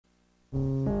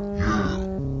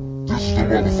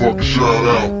motherfucking shout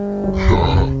out.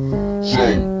 So,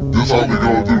 this how we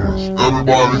gonna do this.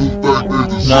 Everybody who think they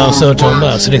deserve Now, so talking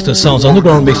about Sinixta Soundz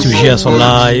Underground mix to GS for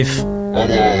live.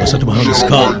 What's up to my homie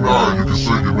Scott?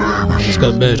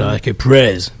 Scott Better, aka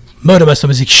Prez. Murder Master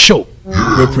Music Show.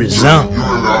 Represent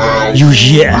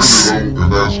UGS.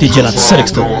 DJ La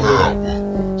Sinixta.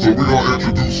 So we gonna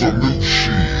introduce some new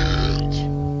shit.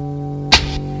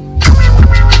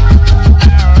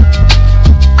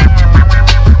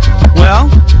 Well,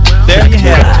 there you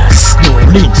have it. New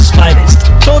Orleans finest.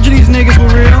 Told you these niggas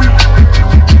were real.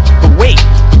 But wait,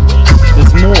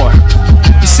 there's more.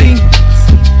 You see,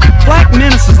 Black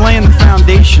Menace is laying the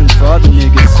foundation for other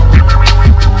niggas.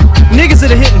 Niggas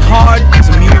that are hitting hard as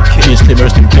a mule kid.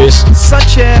 Rest in peace.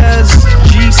 Such as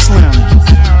G Slim.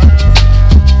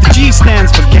 The G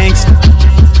stands for gangster.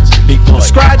 Big boy.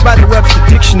 Described by the Webster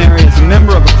Dictionary as a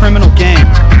member of a criminal gang.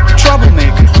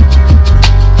 Troublemaker.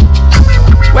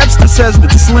 Webster says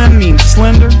that slim means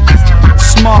slender,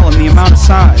 small in the amount of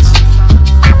size.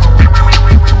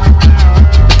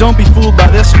 But don't be fooled by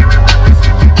this one.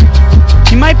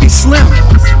 He might be slim,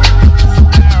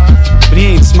 but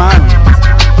he ain't smiling.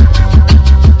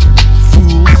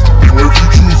 Fools. Well, if you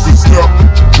choose to step,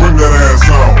 bring that ass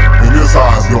out, and this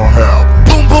how it's gonna happen.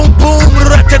 Boom, boom, boom,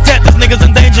 rat-tat-tat, this nigga's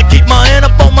in danger. Keep my hand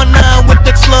up on my 9 with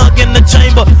the slug in the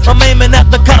chamber. I'm aiming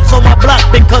at the cops on my block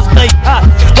because they hot.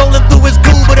 Rolling through is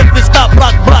cool, but if it stop,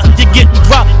 block, you getting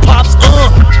dropped, pops,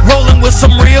 rolling with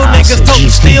some real niggas,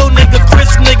 total steel niggas,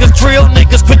 Chris niggas, drill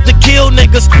niggas, quick to kill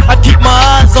niggas. I keep my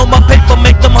eyes on my paper,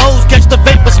 make them hoes catch the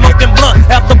vapor, smoking blunt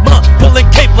after blunt, pulling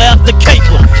caper after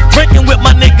caper. Drinking with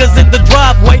my niggas in the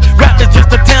driveway, rap is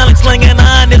just a talent, slinging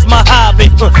iron is my hobby.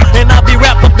 And I'll be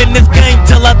wrapped up in this game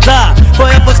till I die,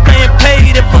 forever staying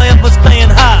paid and forever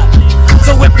staying high.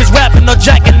 So if it's rapping or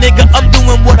jacking, nigga, I'm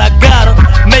doing what I gotta,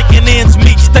 making ends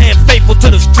meet, staying faithful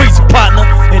to the streets, partner,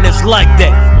 and it's like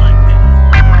that.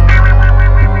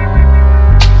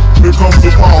 Here comes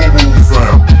the Power Move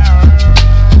family,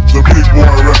 the big boy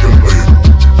record label,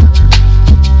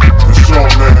 the Shaw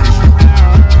management,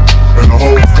 and the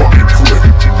whole fucking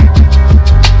clique.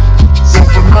 So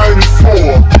for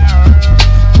 94,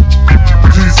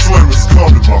 G Slim is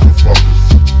coming, motherfuckers.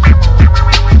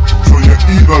 So you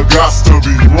either got to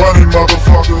be running,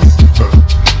 motherfuckers,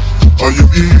 or you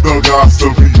either got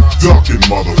to be ducking,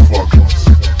 motherfuckers.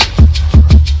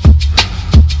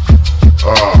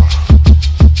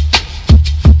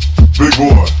 Big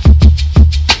boy,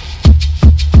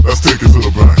 let's take it to the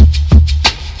bank.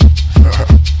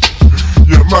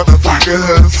 You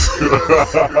motherfuckers.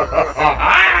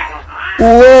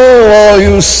 Where are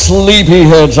you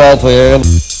sleepyheads out there?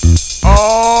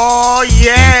 Oh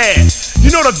yeah,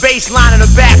 you know the bass line in the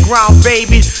background,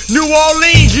 baby. New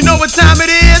Orleans, you know what time it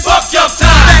is? Fucked up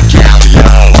time. Back Cali,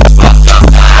 yo. Fucked up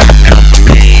time. Now for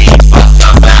me. Fucked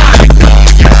up time. No,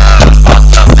 yeah.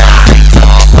 Fucked up time.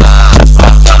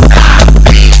 Fucked up time.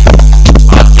 Me.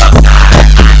 Fucked up time.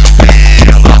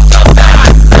 Feel. Fucked up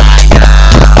time.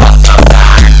 Fucked up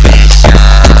time.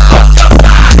 Fucked up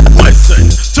time. Listen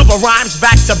to the rhymes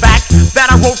back to back that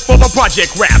I wrote for the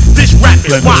project rap. This rap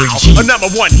is wild, a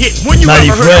number one hit. When you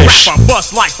ever heard a rapper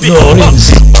bust like this?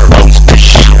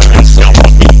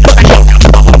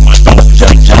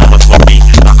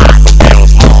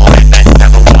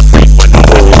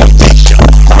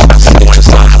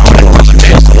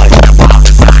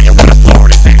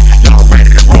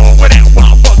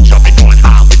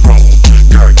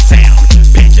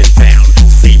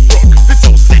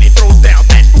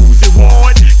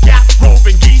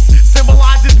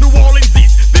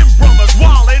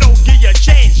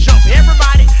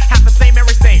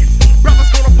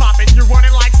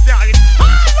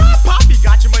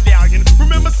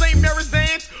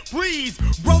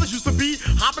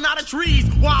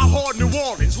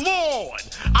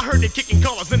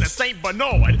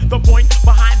 The point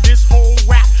behind this whole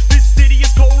rap, this city is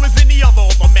cold as any other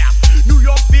on the map. New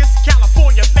York this,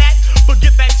 California that,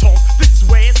 forget that talk, this is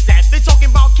where it's at. They talking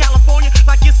about California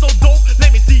like it's so dope.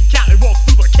 Let me see Cali walk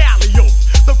through the Calliope.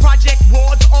 The project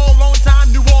wards all long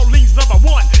time. New Orleans number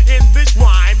one in this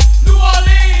rhyme. New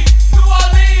Orleans, New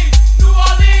Orleans, New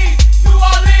Orleans, New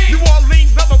Orleans. New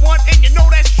Orleans number one, and you know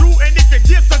that's true. And if you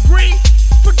disagree,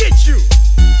 forget you.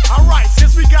 Alright,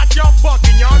 since we got y'all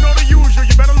bucking, y'all know the usual.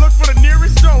 You better look for the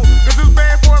nearest show, cause this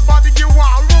bad boy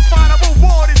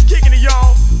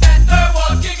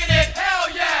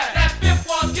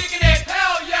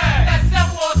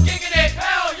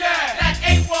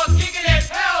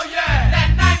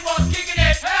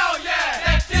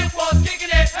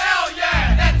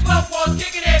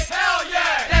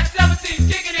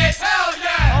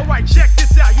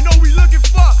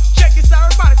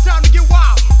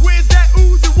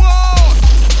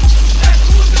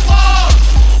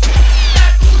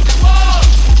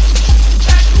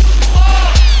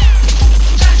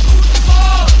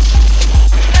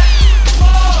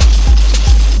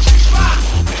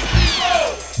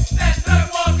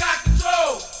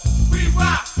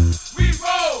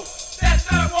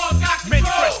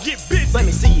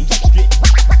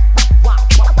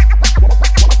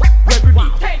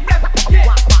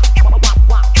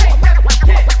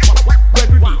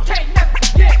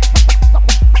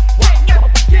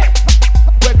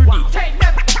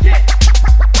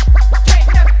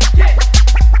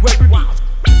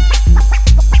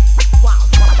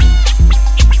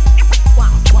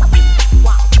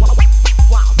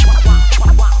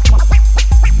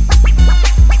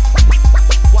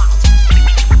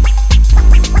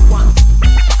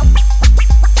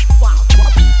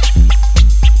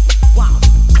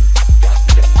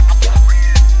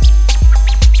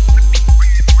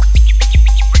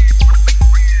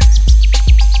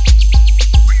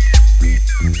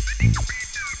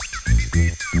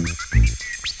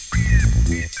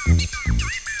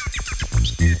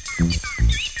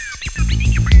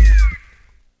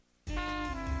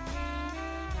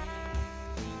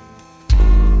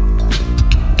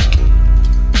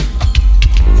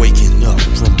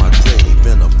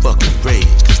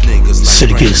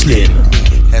DJ Slim,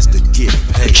 the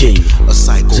king,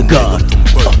 the god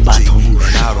of Baton Rouge,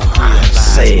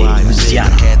 c'est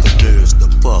Louisiana.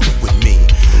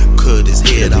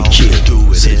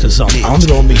 Sinixta Soundz,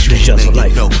 underground mix with Just for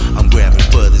Life. I'm grabbing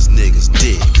for this nigga's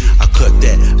dick. I cut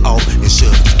that off and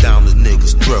shove it down the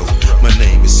nigga's throat. My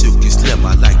name is Silky Slim,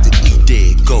 I like to eat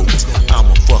dead goats. I'm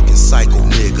a fucking psycho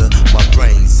nigga, my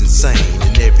brain's insane.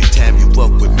 And every time you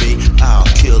fuck with me, I'll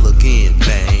kill again,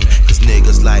 man. Cause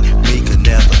niggas like me can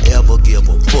never ever give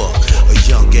a fuck. A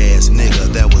young ass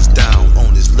nigga that was down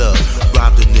on his luck.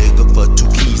 Robbed a nigga for 2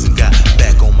 keys and got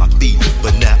back on my feet.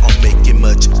 But now I'm making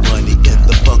much money in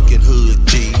the fucking hood,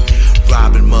 G.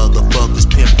 Robbing motherfuckers,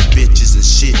 pimping bitches and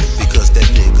shit. Because that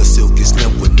nigga Silky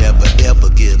Slim would never ever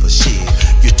give a shit.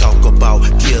 You talk about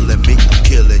killing me, I'm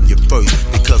killing you first.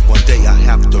 Because one day I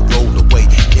have to roll away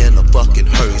in a fucking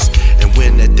hearse. And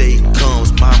when that day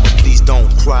comes, mama, please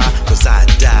don't cry. Cause I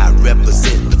die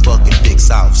representing the fucking big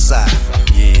south side.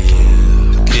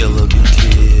 Yeah, killer be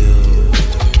killed.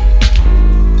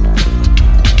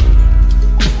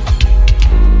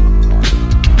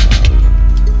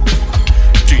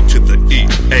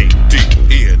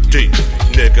 E-A-D-N-D,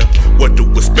 nigga, what do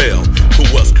we spell? Who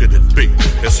else could it be?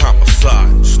 It's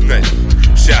homicide, snake,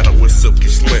 shadow with Silky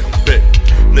Slim, big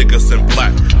niggas in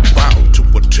black, bound to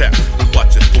attack. We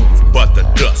watching fools but the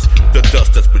dust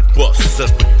that's been bust,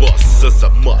 since we bust, since a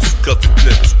must, cause these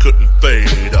niggas couldn't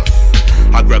fade us.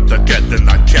 I grab the gat then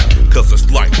I cap, cause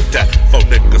it's like that. 4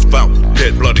 niggas found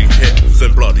dead, bloody heads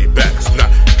and bloody backs,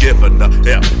 not giving the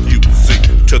F-U-C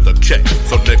to the K.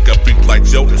 So nigga be like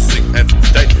Jodeci and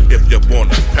stay if you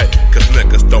wanna pay. Cause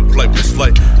niggas don't play with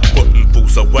slay, putting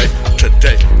fools away.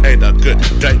 Today ain't a good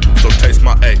day, so taste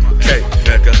my AK,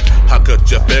 nigga. How could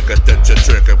you figure that your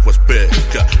trigger was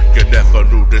bigger? You never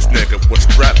knew this nigga was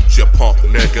strapped, you punk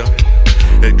nigga.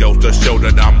 It goes to show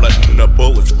that I'm letting the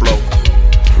bullets flow.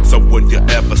 So when you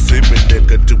ever see me,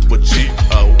 nigga, do a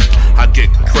G.O. I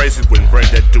get crazy when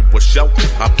Brandon do a show.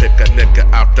 I pick a nigga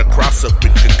out the crowd so we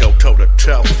can go toe to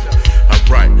toe. I'm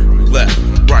right, left,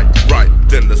 right,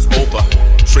 then it's over.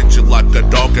 Treat you like a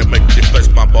dog and make you face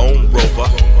my bone rover.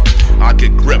 I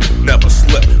get grip, never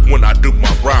slip when I do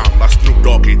my rhyme. Like Snoop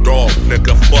Doggy Dogg,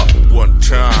 nigga, fuck one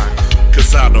time.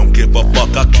 Cause I don't give a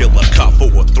fuck, I kill a cop for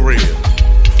a thrill.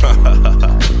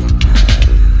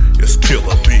 It's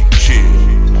Killer Be Kid.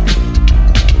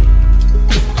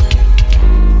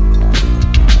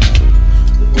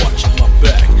 Watching my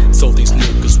back, so these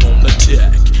niggas won't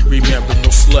attack. Remember no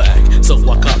slack, so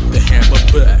I cock the hammer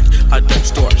back. I don't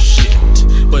start shit,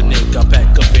 but nigga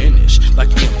back a finish like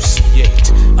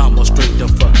MC8. I'm a straight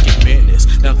up fucking menace.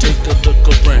 Now take a look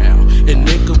around, and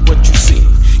nigga what you see?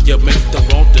 You make the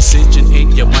wrong decision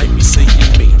and you might be seeing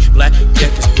me. Black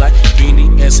jackets, black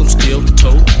beanie, and some steel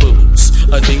toe boots.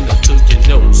 A Adina to your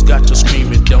nose, got you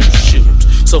screaming don't shoot.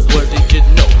 So what did you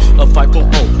know? A 5.0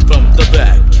 from the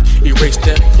back. Erase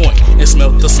that point and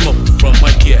smell the smoke from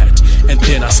my gat. And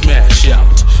then I smash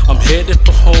out. I'm headed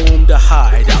for home to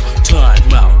hide out.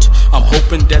 Time out. I'm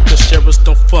hoping that the sheriffs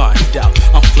don't find out.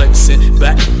 I'm flexing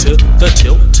back to the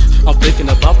tilt. I'm thinking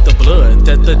about the blood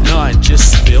that the 9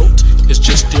 just spilled. It's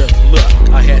just their luck,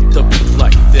 I had to be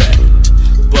like that.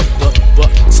 But,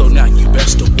 so now you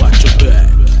best to watch your back.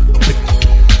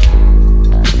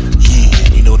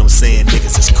 Yeah, you know what I'm saying?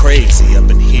 Niggas is crazy up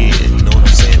in here. You know what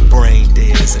I'm saying? Brain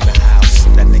dead is in the house.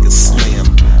 That nigga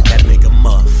Slim, that nigga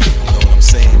Muff. You know what I'm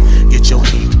saying? Get your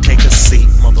heat, take a seat,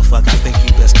 motherfucker. I think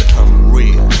you best to come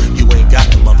real. You ain't got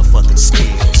the motherfucking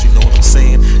skills. You know what I'm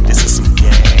saying? This is some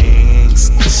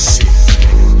gangsta shit,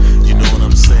 nigga. You know what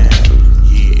I'm saying?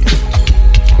 Yeah.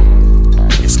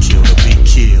 It's kill to be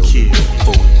killed.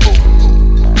 Boom, boom.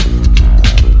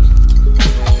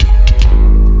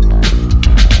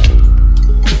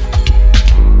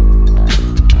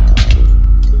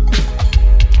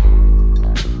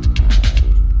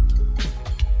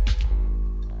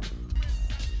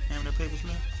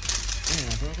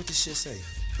 What this shit say?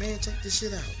 Man, check this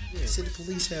shit out. City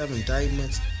police have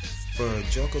indictments for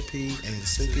Joker P and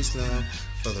Silky Slim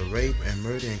for the rape and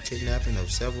murder and kidnapping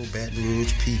of several Baton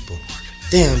Rouge people.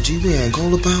 Damn, G, we ain't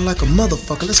Angola bound like a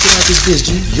motherfucker. Let's get out this bitch,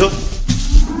 G. Yup.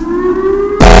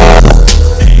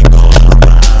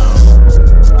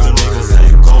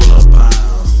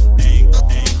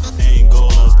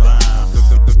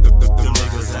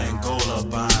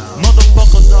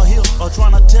 Motherfuckers out here are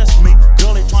trying to test me.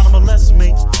 Girl, they trying to molest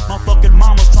me. My fucking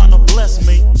mama's trying to bless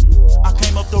me. I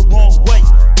came up the wrong way,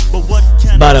 but what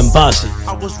can I say?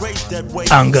 I was raised that way.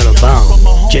 Angola bound.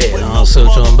 Yeah, also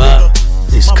talking about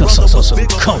these cussers on some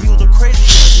coke.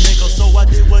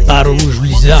 Baton Rouge,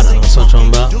 Louisiana, also talking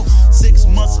about. 6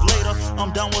 months later,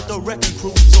 I'm down with the wrecking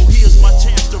crew. So here's my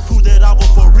chance to prove that I was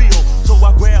for real. So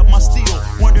I grabbed my steel,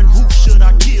 wondering who should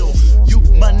I kill. You,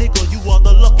 my nigga, you are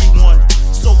the lucky one.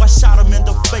 So I shot him in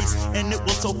the face, and it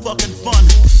was so fucking fun.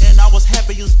 And I was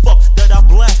happy as fuck that I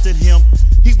blasted him.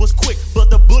 He was quick, but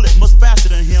the bullet was faster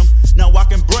than him. Now I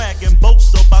can brag and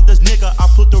boast about this nigga. I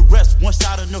put the rest, 1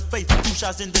 shot in the face, 2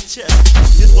 shots in the chest.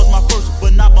 This was my first,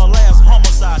 but not my last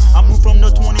homicide. I moved from the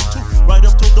 22 right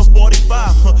up to the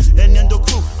 45. And in the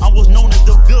crew, I was known as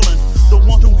the villain, the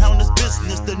one who handled his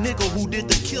business, the nigga who did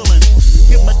the killing.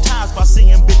 Hypnotized by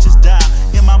seeing bitches die.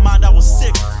 In my mind, I was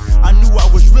sick. I knew I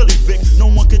was really big. No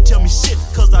one could tell me shit,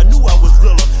 cause I knew I was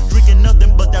realer. Drinking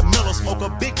nothing but that Miller, smoke a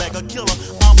big bag of killer.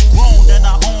 I'm grown and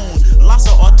I own lots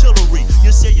of artillery.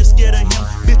 You say you're scared of him,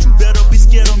 bitch, you better be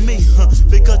scared of me.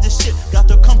 Because this shit got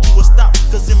to come to a stop.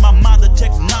 Cause in my mind, the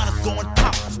Tech 9 is going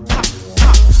pop, pop,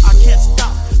 pop. I can't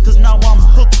stop, cause now I'm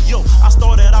hooked, yo. I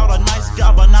started out a nice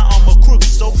guy, but now I'm a crook.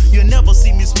 So you never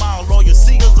see me smile, all you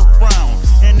see is a frown.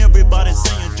 And everybody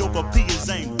saying Joker P is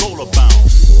ain't Gola bound.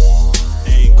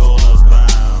 Ain't Gola bound.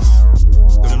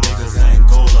 Them niggas ain't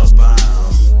Gola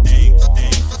bound. Ain't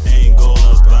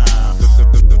Gola bound.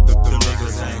 Them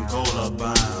niggas ain't Gola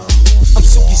bound. I'm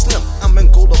Suki Slim, I'm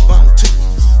Angola bound too.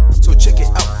 So check it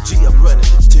out, G, I'm running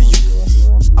it to you.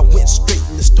 I went straight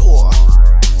in the store.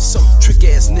 Some trick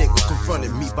ass nigga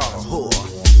confronted me about a whore.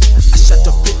 I shot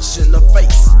the bitch in the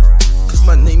face, cause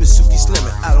my name is Suki Slim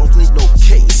and I don't plead no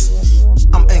case.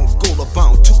 I'm Angola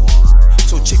bound too.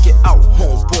 So check it out,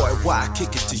 homeboy, why I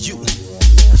kick it to you.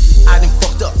 I done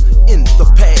fucked up in the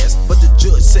past, but the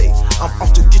judge say I'm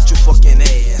off to get your fucking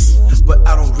ass. But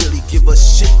I don't really give a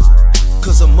shit,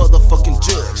 cause a motherfucking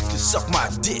judge can suck my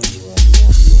dick.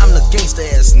 I'm the gangsta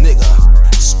ass nigga,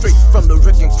 straight from the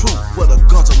wrecking crew, where the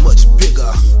guns are much bigger.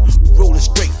 Rolling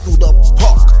straight through the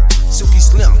park, Silky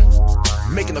Slim,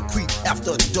 making a creep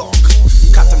after dark.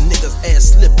 Caught them niggas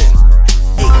ass slipping,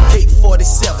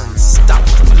 AK-47, stop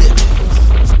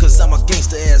living. Cause I'm a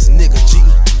gangsta ass nigga, G.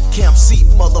 Camp C,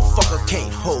 motherfucker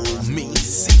can't hold me.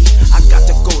 See, I got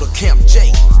to go to Camp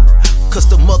J, cause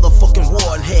the motherfucking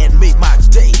warden had made my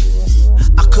day.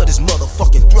 I cut his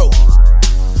motherfucking throat.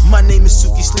 My name is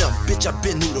Suki Slim, bitch, I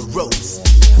been through the ropes.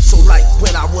 So like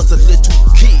when I was a little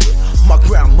kid, my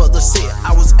grandmother said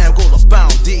I was Angola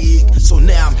bound, dig. So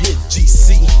now I'm here,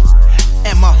 GC,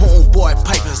 and my homeboy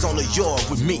Piper's on the yard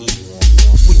with me.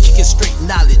 We kicking straight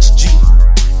knowledge, G.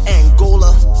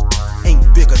 Angola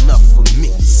ain't big enough for me.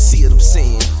 See what I'm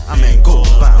saying? I'm Angola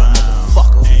bound,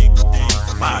 motherfucker.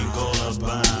 Angola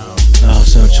bound. Ah,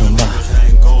 so chumba.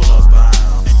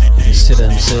 C'est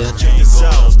them said.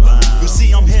 You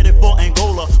see, I'm headed for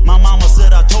Angola. My mama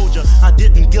said I told ya I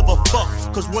didn't give a fuck,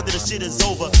 cause whether the shit is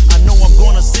over, I know I'm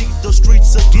gonna see the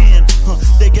streets again.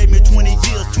 They gave me 20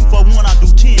 years, 2 for 1, I do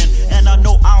 10. And I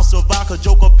know I'll survive, cause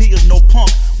Joker P is no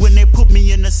punk. When they put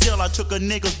me in the cell, I took a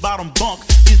nigga's bottom bunk.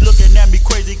 He's looking at me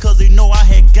crazy, cause he know I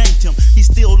had ganked him. He's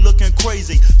still looking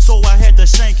crazy, so I had to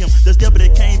shank him. The deputy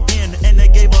came in, and they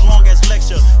gave a long ass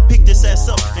lecture. Picked his ass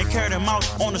up, and carried him out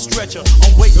on a stretcher.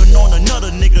 I'm waiting on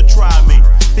another nigga try me,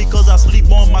 because I sleep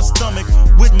on my stomach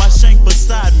with my shank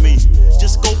beside me.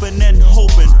 Just scoping and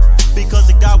hoping, because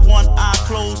it got one eye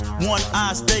closed, one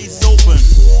eye stays open.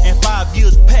 And 5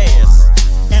 years pass,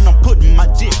 and I'm putting my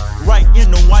dick right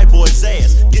in the white boy's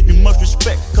ass. Getting much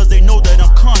respect, cause they know that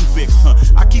I'm convict.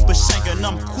 I keep a shank and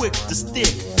I'm quick to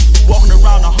stick. Walking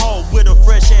around the hall with a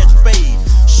fresh ass fade.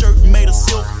 Shirt made of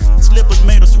silk, slippers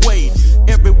made of suede.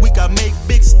 Every week I make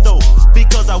big stove,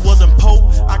 because I wasn't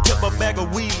poor. I kept a bag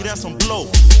of weed and some blow.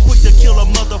 Quick to kill a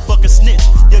motherfucking snitch.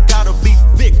 You gotta be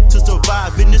thick to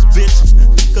survive in this bitch.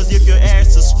 Cause if your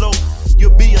ass is slow,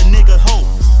 you'll be a nigga hoe.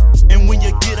 And when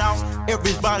you get out,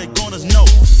 everybody gonna know.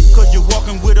 Cause you're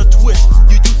walking with a twist.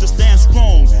 You used to stand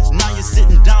strong, now you're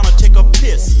sitting down to take a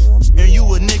piss. And you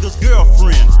a nigga's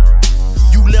girlfriend.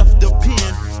 You left the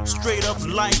pen, straight up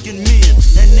liking men.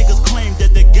 And niggas claim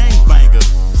that they're gangbangers,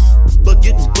 but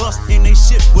getting bust in they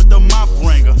shit with the mop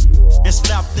ringer and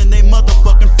slapped in they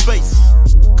motherfucking face.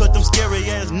 Cause them scary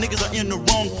ass niggas are in the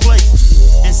wrong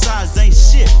place. And size ain't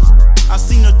shit. I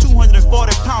seen a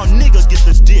 240-pound nigga get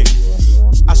the dick.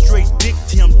 I straight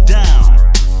dicked him down.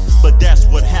 But that's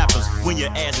what happens when your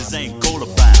asses ain't Gola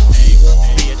bound.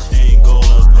 Bitch, ain't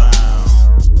Gola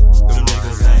bound. Them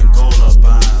niggas ain't Gola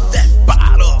bound. That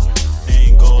bottle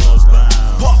ain't Gola bound.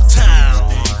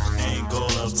 Parktown ain't Gola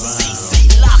bound. CC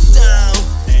Lockdown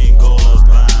ain't Gola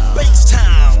bound.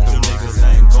 Bankstown them niggas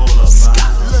ain't Gola bound.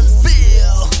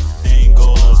 Scotlandville ain't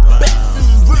Gola bound. Baton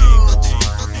Rouge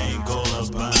ain't Gola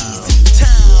bound. Easy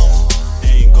Town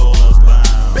ain't Gola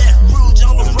bound. Baton Rouge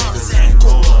all around us ain't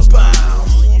Gola bound.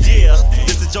 Yeah,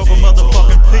 this is Joker mother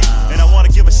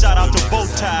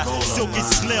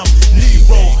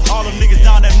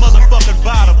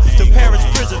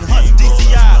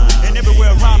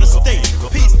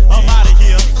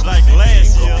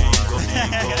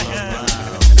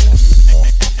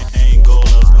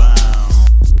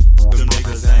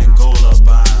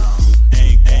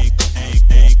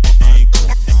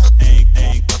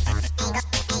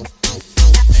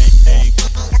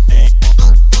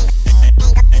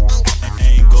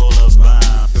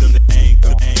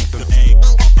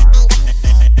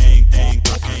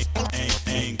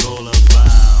Angola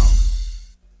bound.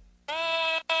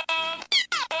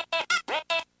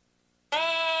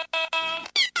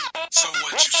 So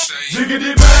what you say?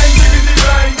 Jiggity bang, jiggity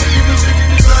bang, jiggity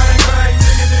jiggity bang, bang,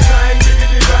 jiggity bang,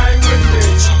 jiggity bang with me.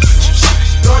 So what you say?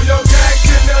 Throw your gas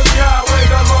in the sky with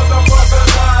the motherfucker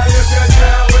lie if you're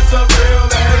down with the real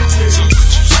energy. So what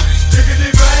you say? Jiggity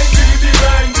bang, jiggity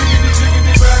bang, jiggity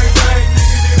jiggity bang, bang,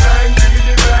 jiggity bang,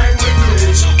 jiggity bang with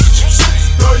me. So what you say?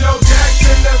 Throw your gas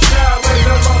in the sky with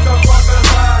the motherfucker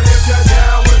lie if you're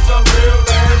down with the real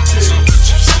energy. So what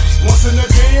you say? Once and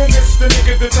again, it's the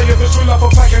nigga to tell you the true love for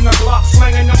packing the Glock,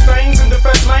 slanging them things in the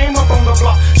fast lane up on the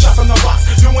block, shopping the box,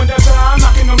 doing that time,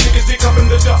 knocking them niggas dick up in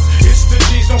the dust. It's the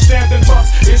G's, don't stand and bust.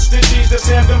 It's the G's that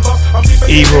stand and bust. I'm keeping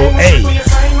Evil A.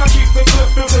 I keep the clip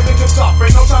filtered into top.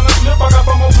 Ain't no time to slip. I got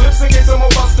 4 more clips in case some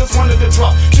more busters wanted to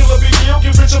drop. Kill a big deal,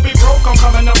 get rich or be broke. I'm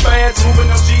coming up fast, moving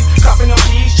them G's, copping them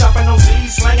E's, chopping those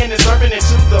Z's, slanging and serving it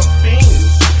to the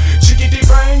fiends. Jiggity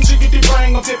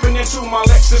bang, I'm tipping into my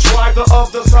Lexus ride the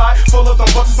other side, full of them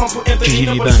buttons, I'm putting the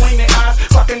needle between their eyes,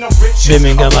 clocking them rich.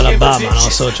 Birmingham, Alabama,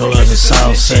 nosotros los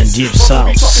South and Deep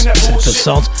South, Sinixta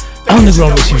Soundz,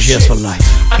 Underground with UGS for life.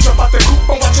 I jump out the coop,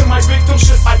 I'm watching my victim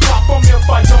shit, I pop them if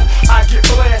I don't, I get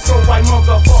blast, so I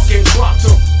motherfucking drop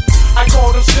them. I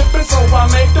call them slipping, so I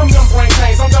make them brain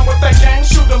tangs. I'm done with that gang,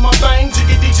 shoot them a thing,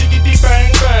 jiggity bang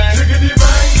bang. Jiggity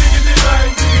bang, jiggity bang,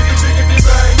 jiggity jiggity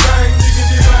bang bang,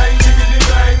 jiggity bang, jiggity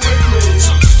bang with me.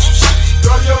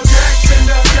 Throw your jacks in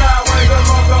the sky when the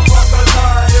motherfuckers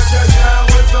lie if you're down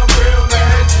with the real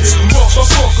magic.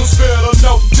 Motherfuckers better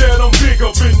know that I'm big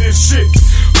up in this shit.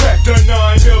 Pack the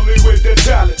 9mm with the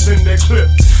talents in their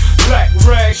clip. Black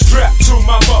rag strapped to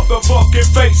my motherfucking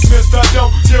face. Mister,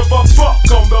 don't give a fuck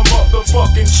on the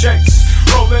motherfucking chase.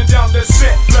 Rolling down the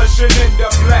set, flushing in the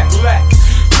black lack.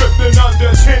 Dripping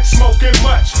under tent, smoking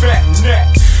much fat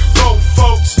neck. Both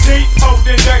folks deep,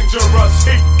 holding dangerous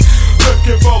heat.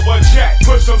 Looking for a jack,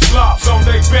 put some slops on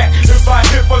their back. If I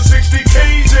hit for 60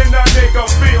 keys, then that nigga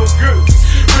feel good.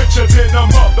 Richer than a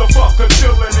motherfucker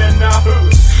chillin' in the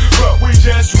hood. But we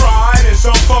just riding,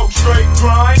 some folks straight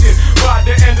grinding. By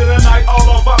the end of the night, all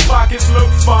of our pockets look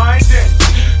fine then.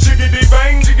 Jiggity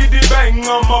bang,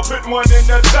 I'ma put one in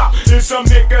the top. There's some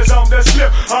niggas on the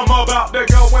slip, I'm about to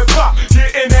go and pop.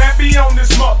 Getting happy on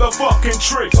this motherfucking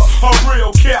trigger. A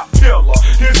real cap killer,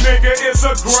 this nigga is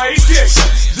a great dick.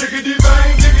 Jiggity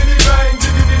bang, jiggity bang,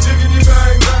 jiggity jiggity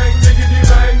bang bang, jiggity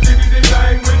bang, jiggity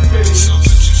bang with me.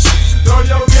 Throw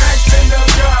your gas in the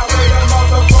sky where the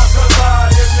motherfuckers lie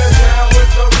if you're down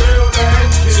with the real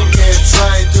energy.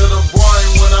 Insane to the brain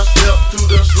when I step through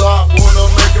the slot. Wanna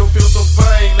make him feel some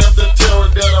pain. That's the terror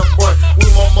that I bring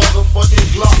with my motherfucking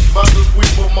Glock. About to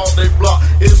sweep them off they block.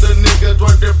 It's a nigga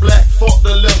right there black. Fuck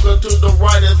the left or to the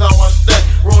right is how I stack.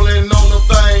 Rolling on the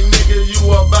thing, nigga, you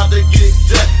about to get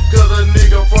jacked. Cause a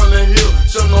nigga from the hill,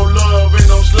 show no love and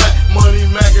no slack. Money,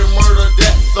 Mac, and murder,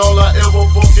 that's all I ever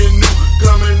fucking knew.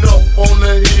 Coming up on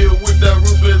the hill with that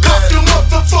ruthless ass. Cock your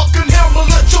motherfucking hammer,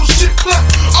 let your shit clap.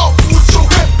 Off with your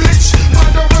head, bitch.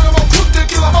 Mind the rhythm, I'm quick to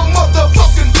kill a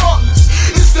motherfucking darkness.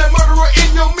 It's that murderer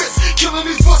in your midst. Killing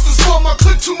these busters for my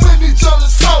clique, too many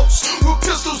jealous hoes. With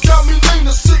pistols got me lean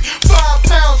to sick.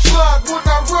 5-pound slide when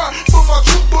I ride for my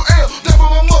triple L. That for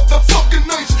my motherfucking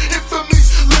nation.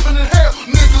 Infamous living in hell.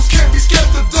 Niggas can't be scared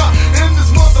to die. And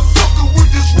this motherfucker with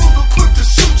this ruler quick to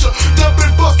shoot ya.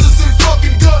 Dumping busters in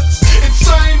fucking guts.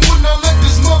 Insane when I let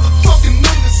this motherfucking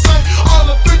nigga sing. All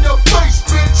up in your face,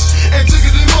 bitch. And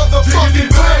jiggity motherfucking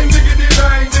bang. Jiggity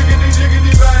bang, jiggity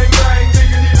jiggity bang bang,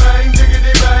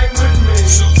 jiggity bang with me.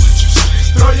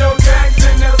 Throw your gas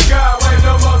in the sky when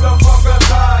the motherfuckers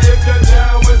lie if you're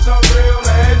down with some real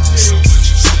energy.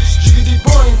 Jiggity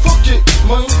bang, fuck it,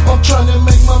 man. I'm tryna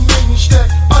make my million stack.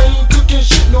 I ain't cooking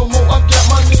shit no more. I got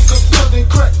my niggas building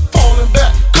crack. Falling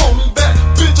back, call me back.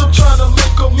 Bitch, I'm tryna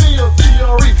make a meal.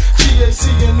 DRE, GAC,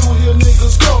 and New Hill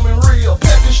niggas coming real.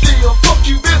 Package deal, fuck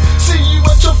you, bitch. See you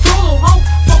at your funeral.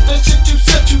 Fuck that shit you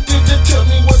said you did. Just tell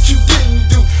me what you didn't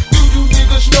do. Do you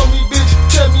niggas know me, bitch?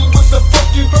 Tell me what the fuck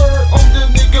you heard. I'm the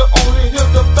nigga on the hill,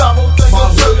 the 5 thing. My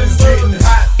hood is getting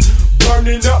hot,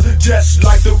 burning up just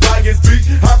like the riots be.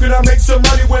 How can I make some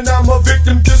money when I'm a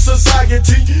victim to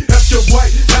society? That's your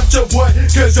boy,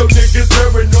 cause your niggas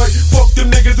paranoid. Fuck them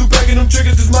niggas who banging them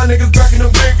triggers, cause my niggas backing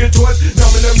them bigger toys.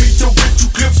 Numbing them eat your with 2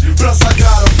 clips, plus I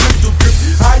got a pistol grip.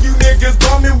 How you niggas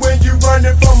bumming when you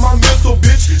running from my missile,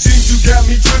 bitch? Seems you got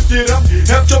me twisted up,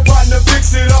 helped your partner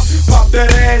fix it up. Pop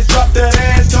that ass, drop that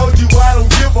ass, told you I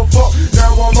don't give a fuck.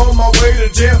 Now I'm on my way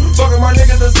to jail, fucking my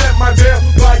niggas to set my bail.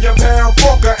 Buy a pound,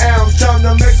 fuck a ounce, time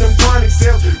to make some chronic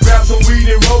sales. Grab some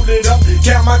weed and roll it up,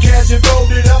 count my cash and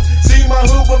fold it up. See my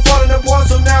hood was falling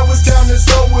apart, so now it's time to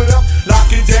sew it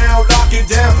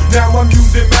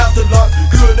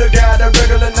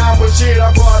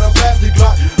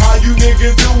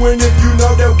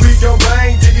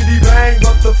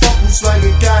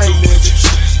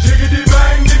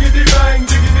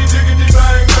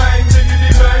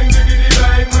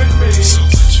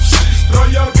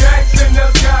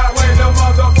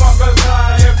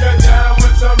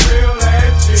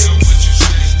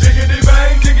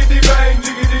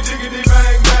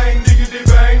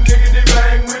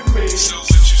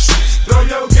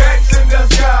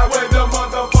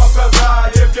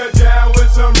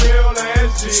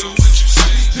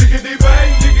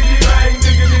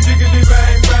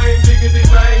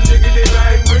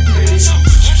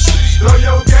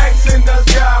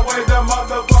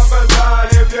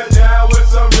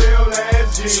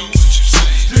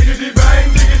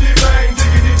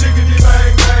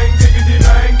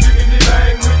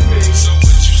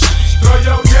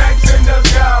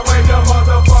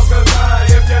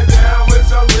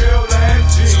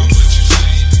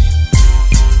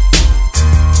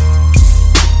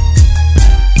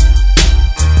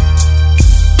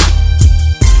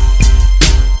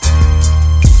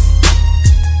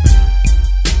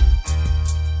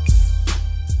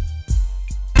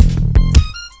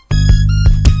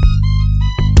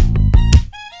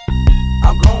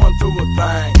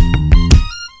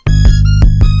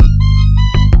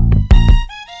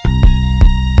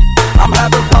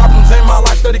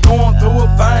life steady going through a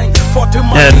thing. Fought to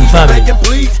my And knees, family. begging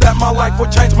please that my life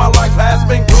would change. My life has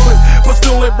been good, but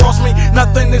still it brought me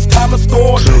nothing this time to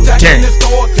store. Tiens,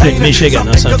 Flint Michigan,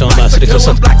 hein, c'est un tombé à Sinixta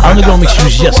Soundz. Underground Mix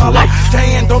UGS live.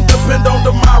 Don't depend on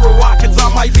tomorrow, cause I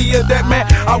might be a dead man.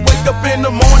 I wake up in the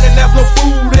morning, there's no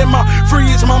food in my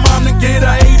fridge. My mom done get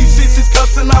her 86, is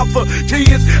cussing out for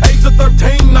kids. Age of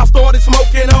 13, I started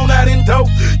smoking on that endo.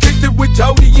 Kicked it with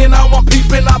Jody and now I'm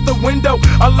peeping out the window.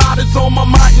 A lot is on my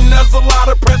mind and there's a lot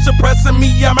of pressure pressing me.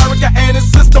 America and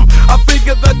its system, I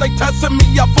figure that they testing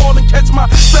me. I fall and catch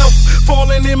myself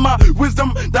falling in my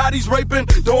wisdom. Daddy's raping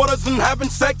daughters and having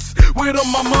sex with them.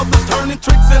 My mother's turning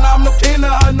tricks and I'm no kin to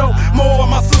her no more.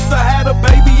 My sister had a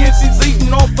baby and she's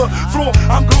eating off the floor.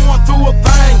 I'm going through a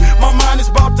thing, my mind is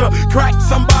about to crack.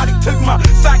 Somebody took my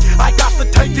sack, I got to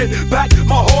take it back.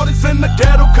 My heart is in the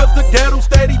ghetto cause the ghetto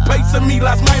steady pacing me.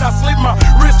 Last night I slit my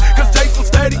wrist cause Jason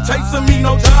steady chasing me.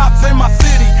 No jobs in my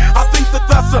city, I think that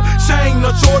that's a shame.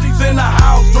 The shorties in the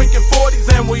house drinking 40s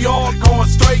and we all going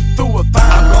straight through a thing.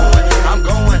 I'm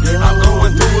going through a thing. I'm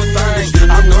going through a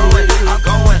thing. I'm going through a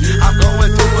thing. I'm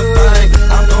going through a thing.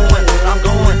 I'm going through a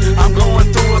thing. I'm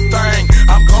going through a thing.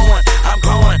 I'm going through a thing.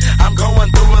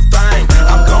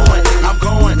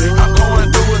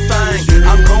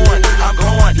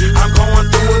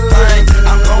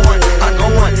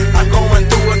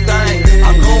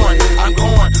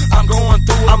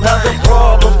 I'm having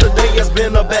problems today, it's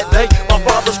been a bad day. My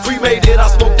father's cremated, I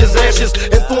smoked his ashes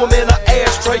and threw him in an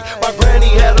ashtray. My granny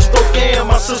had a stroke and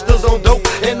my sister's on dope.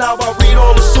 And now I read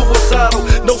all the suicidal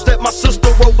notes that my sister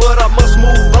wrote. But I must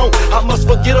move on, I must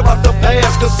forget about the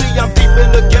past. Cause see, I'm deep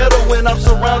in the ghetto and I'm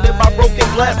surrounded by broken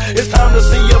glass. It's time to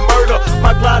see a murder,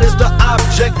 my glide is the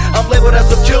object. I'm labeled as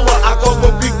a killer, I cause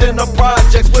more grief than the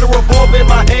projects. With a revolver in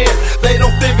my hand, they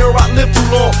don't figure I live too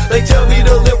long. They tell me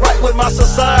to live right when my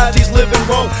society's living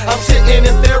wrong. I'm sitting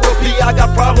in therapy, I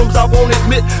got problems I won't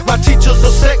admit. My teacher's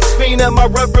a sex fiend and my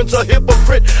reverend's a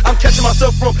hypocrite. I'm catching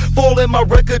myself from falling, my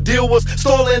record deal was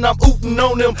stalling. I'm ootin'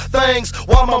 on them things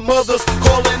while my mother's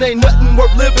calling. Ain't nothing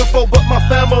worth living for but my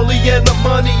family and the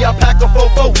money. I pack a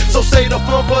fofo, so say the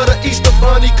fun for the Easter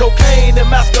bunny. Cocaine and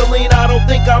masculine, I don't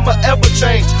think I'ma ever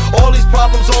change. All these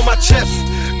problems on my chest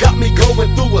got me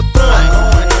going through a thing.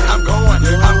 I'm going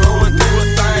through a thing. I'm going through a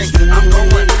thing. I'm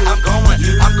going through a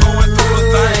thing. I'm going through a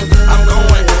thing. I'm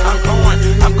going through a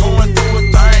thing. I'm going through a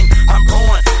thing. I'm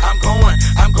going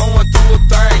through a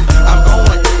thing. I'm going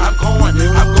through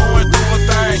a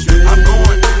thing.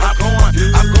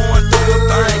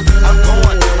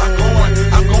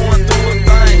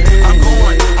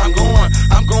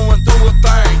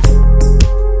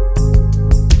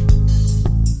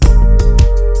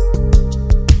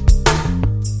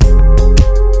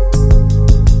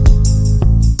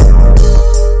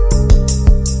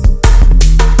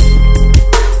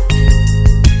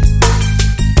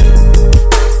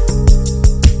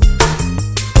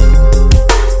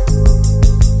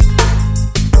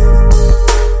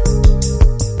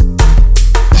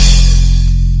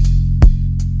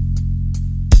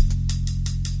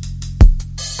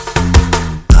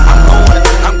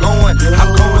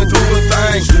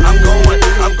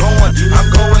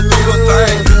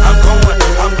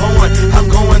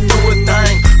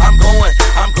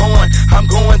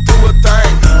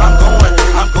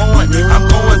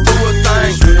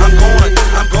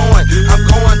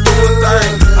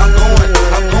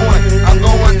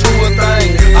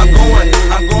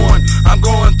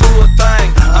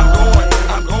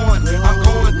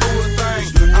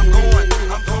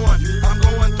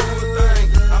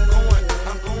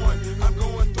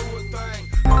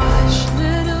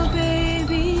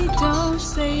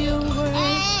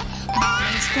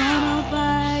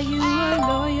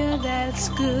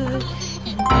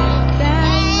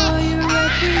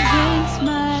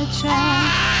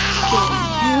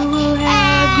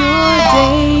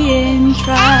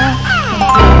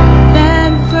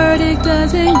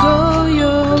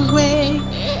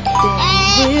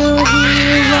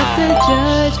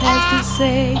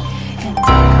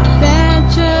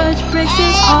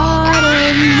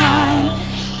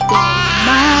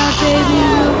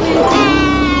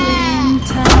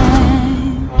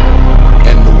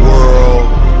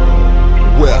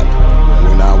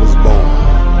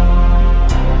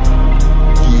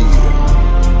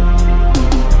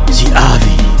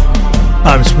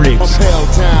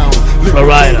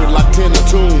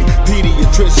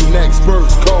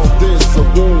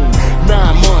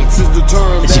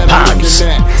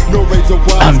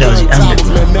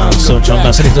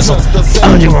 Sinixta Soundz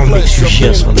Underground Mix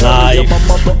UGS for life. My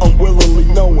mother unwillingly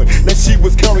knowing that she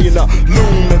was carrying a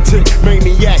lunatic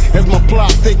maniac as my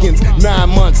plot thickens. 9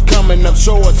 months coming up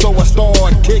short, so I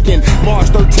start kicking. March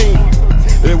 13th.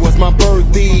 It was my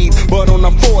birthday, but on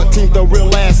the 14th, a real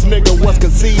ass nigga was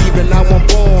conceived, and I was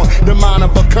born the mind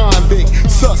of a convict,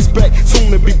 suspect,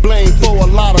 soon to be blamed for a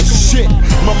lot of shit.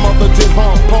 My mother did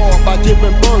harm Paul by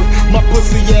giving birth. My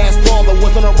pussy ass father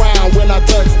wasn't around when I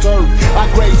touched earth. I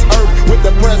graced earth with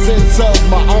the presence of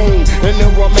my own, and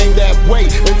it remained that way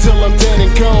until I'm dead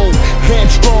and gone.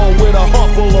 Headstrong with a heart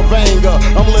full of anger,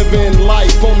 I'm living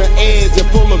life on the edge and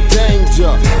full of danger.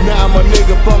 Now I'm a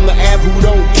nigga from the Ave who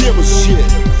don't give a shit,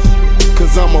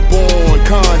 'cause I'm a born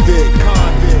convict.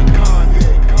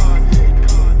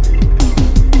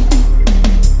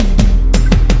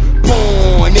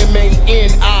 Born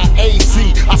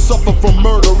M-A-N-I-A-C. I suffer from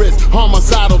murderous,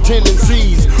 homicidal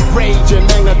tendencies. Rage and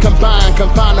anger combined,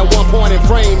 confined to one point in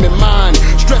frame in mind.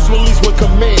 Stress release when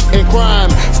committing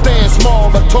crime. Stand small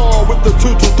but tall with the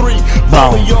 223.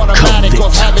 Fully automatic,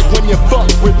 cause havoc when you fuck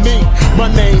with me. My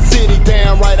name City,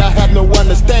 damn right, I have no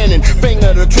understanding.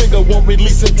 Finger the trigger, won't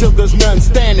release until there's none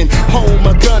standing. Hold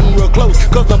my gun real close,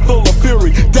 cause I'm full of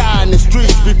fury. Die in the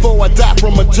streets before I die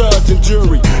from a judge and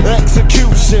jury.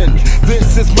 Execution,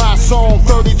 this is my song.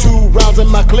 32 rounds in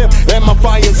my clip and my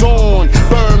fire's on.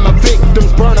 Burn my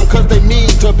victims, burn them cause they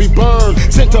need to be burned.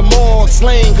 Sent to morgue,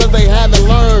 slain cause they haven't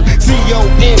learned.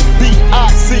 C-O-N-V-I-C-T-E-D,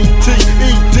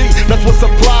 that's what's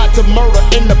applied to murder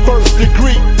in the first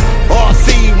degree.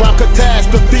 RC round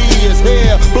catastrophe is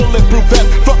here. Bulletproof vest,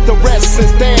 fuck the rest and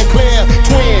stand clear.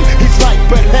 Twin, he's light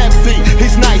but heavy,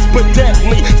 he's nice but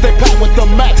deadly. Stay packed with the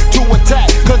Mac to attack,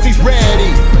 cause he's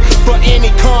ready for any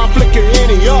conflict or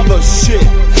any other shit,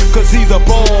 cause he's a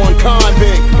born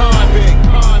convict.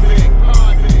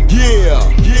 Yeah,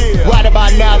 right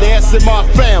about now the S in my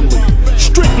family,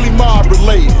 strictly mob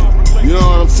related. You know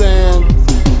what I'm saying?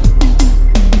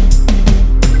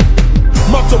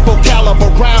 Multiple caliber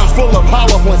rounds full of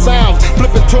hollow sounds,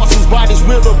 flipping torsos, bodies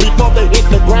riddled before they hit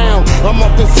the ground. I'm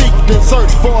often seeked and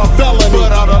searched for a felony,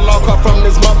 but all the locker from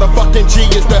this motherfucking G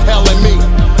is the hell in me.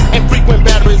 And frequent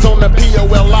batteries on the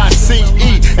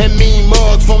P-O-L-I-C-E, and mean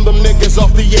mugs from them niggas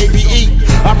off the ABE.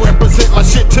 I represent my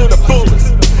shit to the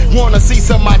fullest. Wanna see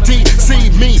some ID, see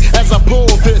me as I pull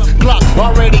this Glock.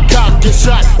 Already cocked and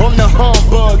shot on the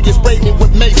humbug. You sprayed me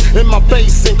with mace in my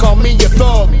face and called me a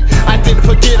thug. I didn't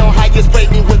forget on how you sprayed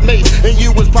me with mace, and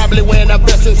you was probably wearing a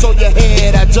vest, and so your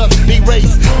head I just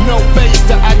erased. No face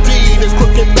to ID, this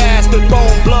crooked bastard.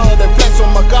 Bone, blood, and flesh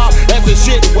on my car as the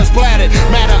shit was splattered.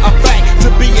 Matter of fact, to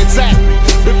be exact,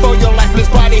 before your lifeless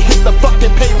body hit the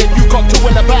fucking pavement, you caught two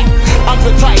in the back. I'm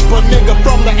the type of nigga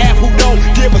from the F who don't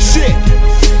give a shit,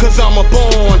 'cause I'm a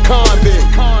born convict.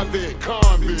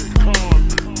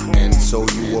 And so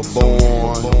you were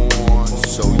born,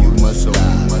 so you must die.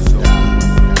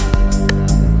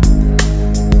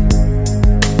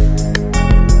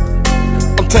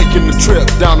 I'm taking the trip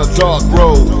down a dark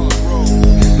road.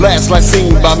 Last light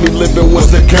seen by me living was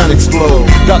the gun explode.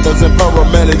 Doctors and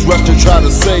paramedics rush to try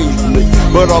to save me,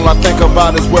 but all I think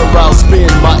about is where I'll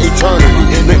spend my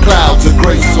eternity, in the clouds of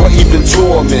grace or even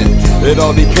torment. It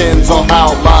all depends on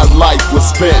how my life was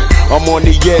spent. I'm on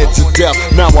the edge of death,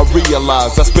 now I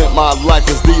realize I spent my life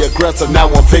as the aggressor,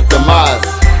 now I'm victimized.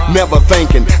 Never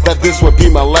thinking that this would be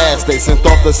my last day, since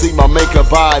thought to see my maker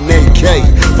buy an AK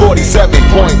 47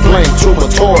 point blank to my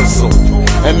torso.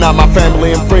 And now my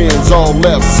family and friends all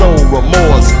left so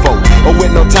remorseful, or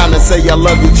with no time to say I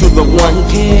love you to the one,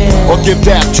 or give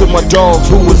that to my dogs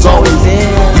who was always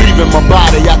leaving my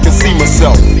body. I can see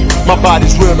myself, my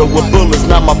body's riddled with bullets,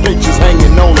 now my picture's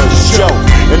hanging on a shelf,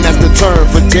 and that's the term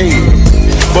for dead.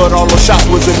 But all those shots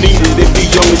wasn't needed if he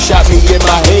only shot me in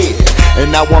my head. And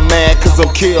now I'm mad 'cause I'm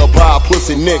killed by a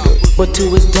pussy nigga. But to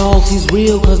his dogs he's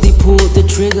real 'cause he pulled the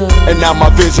trigger. And now my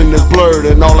vision is blurred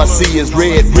and all I see is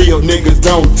red. Real niggas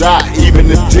don't die even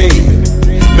if dead.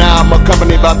 Now I'm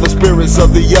accompanied by the spirits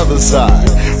of the other side,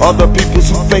 other people's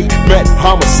who fate met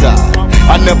homicide.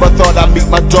 I never thought I'd meet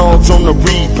my dogs on the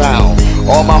rebound.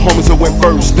 All my homies who went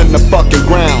first in the fucking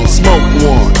ground. Smoke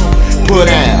one, put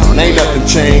down, ain't nothing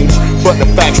changed, but the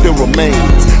fact still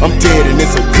remains. I'm dead and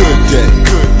it's a good day.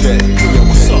 Good day. Yo,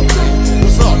 what's up?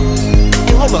 What's up?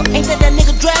 Hey, hold up, ain't that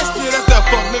nigga dressed? Yeah, that's that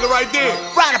fuck nigga right there.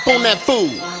 Right up on that fool.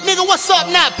 Nigga, what's up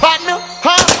now, partner?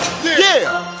 Huh?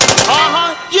 Yeah.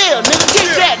 Yeah, nigga, get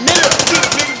that, nigga.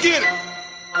 Get it.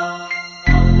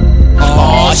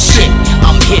 Oh shit,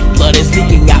 I'm hit, blood is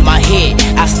leaking out my head.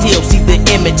 I still see the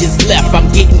images left. I'm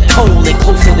getting cold and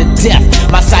closer to death.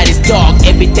 My sight is dark,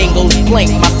 everything goes plank.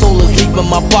 My soul is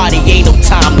leaving my body, ain't no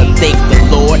time to thank the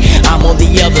Lord. I'm on the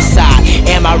other side.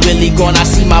 Am I really gone? I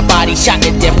see my body shot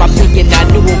to death. I'm thinking I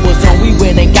knew it was on. We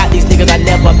went and got these niggas I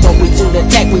never thought we to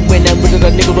attack. We went and rid of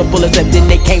the niggas with bullets and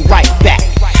then they came right back.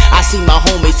 I see my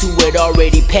homies who had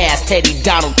already passed. Teddy,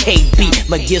 Donald, KB,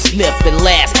 McGill Smith, and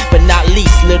last but not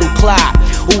least, Little Clyde,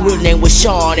 who her name was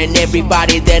Sean, and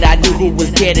everybody that I knew who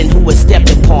was dead and who was stepped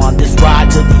upon this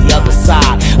ride to the other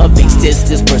side of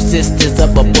existence, persistence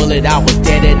of a bullet. I was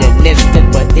dead in an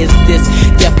instant, but is this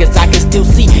death? Cause I can still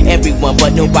see everyone,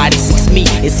 but nobody sees me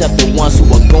except the ones who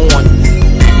are gone.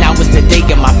 Now it's the day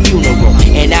of my funeral,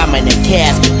 and I'm in a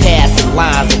casket passing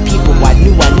lines of people I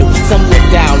knew. Some look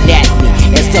down at me,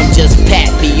 and some just pat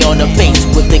me on the face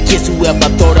with a kiss. Whoever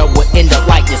thought I would end up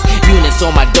like this. Units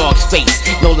on my dog's face.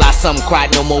 No lie, some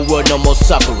cried, no more word, no more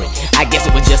suffering. I guess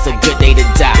it was just a good day to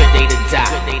die. Good day to die.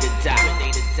 Good day to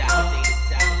die.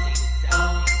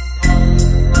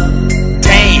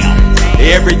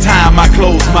 Every time I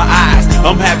close my eyes,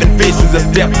 I'm having visions of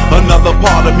death. Another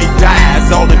part of me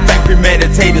dies. All in fact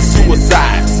premeditated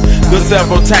suicides. The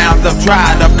several times I've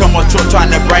tried, I've come on short trying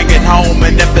to bring it home.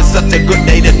 And if it's such a good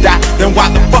day to die, then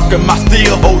why the fuck am I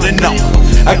still holding on?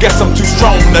 I guess I'm too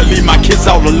strong to leave my kids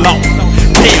all alone.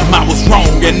 Damn, I was wrong,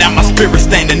 and now my spirit's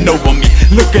standing over me,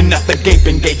 looking at the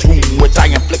gaping gate wound which I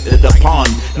inflicted upon.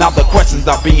 Now the questions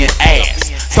are being asked.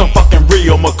 Some fucking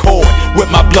real McCoy with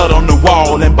my blood on the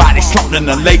wall and body slumped in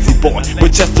a lazy boy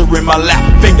with Chester in my lap,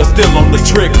 finger still on the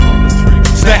trigger.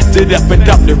 Snatched it up and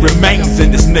dumped the remains in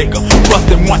this nigga.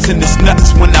 Busted once in his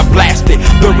nuts when I blasted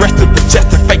the rest of the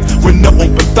chest and face with no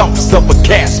open thoughts of a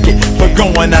casket for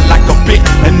going out like a bitch.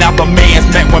 And now the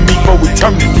man's met with me for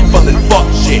eternity for this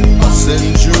fuck shit. I send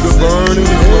you to burn in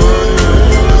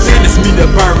hell. Sentence me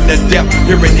to burn to death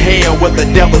here in hell where the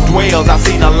devil dwells. I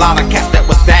seen a lot of cats that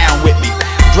was down with me.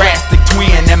 Drastic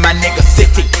twin and my nigga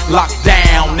City locked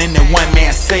down in the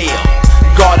one-man cell.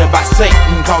 Guarded by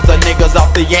Satan, cause the niggas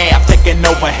off the app taking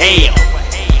over hell.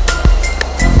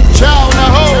 Child in the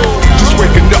hole. Just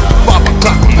waking up, 5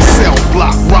 o'clock on the cell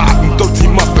block. Rotten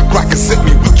 13 months, the crackers hit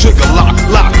me with trigger lock.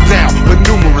 Locked down with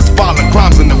numerous violent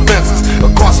crimes and offenses.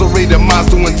 Incarcerated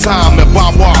minds doing time and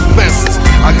barbed wire fences.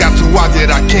 I got too wide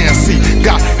yet I can't see.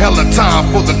 Got hella time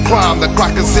for the crime. The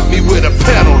crackers hit me with a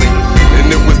penalty. And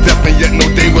it was death and yet no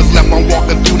day was left. I'm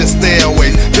walking through the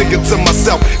stairways, thinking to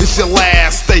myself, it's your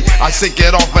last day. I shake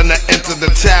it off and I enter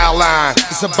the child line.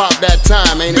 It's about that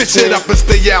time, ain't it? Bitch it up and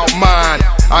stay out mine.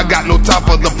 I got no time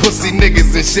for the pussy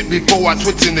niggas and shit before I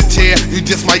twitch in the chair. You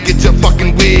just might get your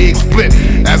fucking wig split.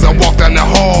 As I walk down the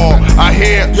hall, I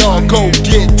hear y'all go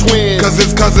get twins. Cause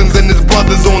his cousins and his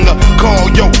brothers on the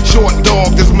call. Yo, short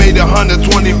dog just made $125,000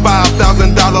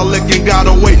 lick and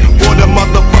got away. Boy, the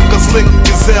motherfucker slick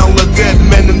as hell. A dead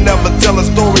man to never tell a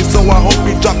story. So I hope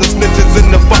he drop the snitches in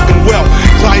the fucking well.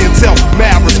 Clientele,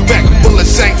 mad respect, full of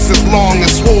shanks as long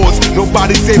as swords.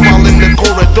 Nobody safe while in the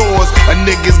corridors. A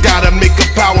nigga's gotta make a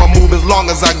power move as long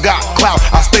as I got clout.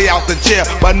 I stay out the chair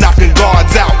by knocking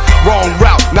guards out. Wrong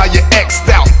route, now you're X'd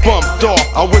out, bumped off.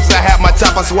 I wish I had my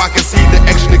chopper so I can see the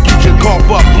execution cough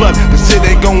up blood. The shit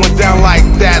ain't going down like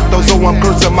that though, so I'm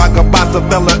cursing my goodbye to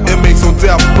fellow inmates on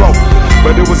death row.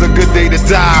 But it was a good day to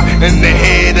die, and the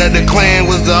head of the clan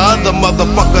was the other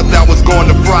motherfucker that was going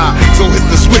to fry. So hit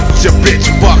the switch, you bitch,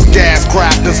 fuck gas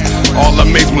crackers. All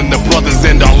amazed when the brothers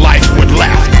end our life with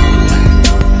laughter.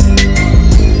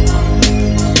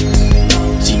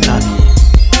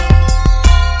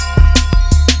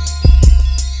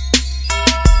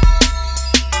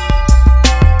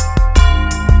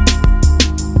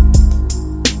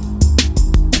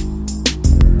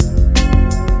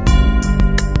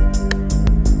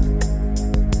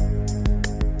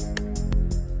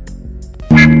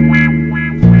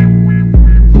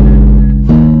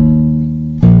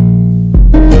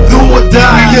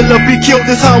 Killer be killed,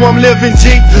 this how I'm living,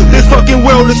 G. This fucking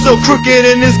world is so crooked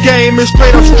and this game is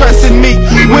straight up stressing me.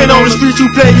 When on the street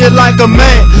you play it like a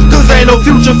man, cause ain't no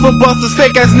future for busters,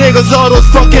 fake ass niggas, all those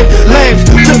fucking lames.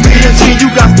 To be a G,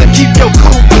 you got to keep your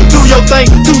cool, do your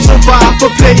thing to survive,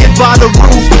 but play it by the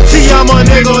rules. See, I'm a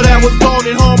nigga that was born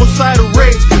in homicidal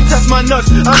rage. Test my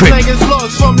nuts, I'm slanging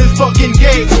slugs from this fucking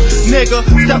gate. Nigga,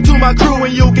 step to my crew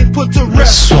and you'll get put to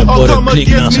rest. Or come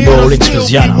against me and still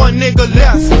be one nigga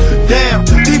less. Damn.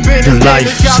 The life,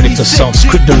 Sinixta Soundz,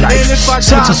 quit the life.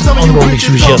 Sinixta Soundz underground mix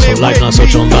UGS for live now, so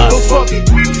John Bad.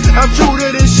 I'm true to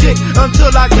this shit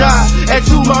until I die. Add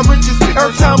to my riches,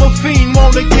 every time a fiend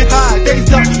wanna get high. They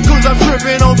stop, cause I'm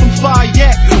tripping on some fire,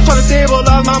 yeah. Tryna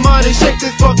stabilize my mind and shake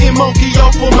this fucking monkey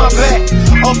off on my back.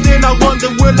 Often I wonder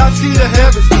will I see the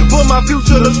heavens, but my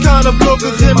future looks kinda blue,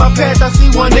 cause in my past I see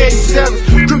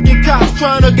 187. Crooked cops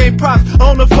trying to gain props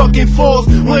on the fucking force.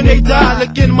 When they die,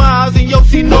 look in my eyes and you'll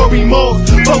see no remorse.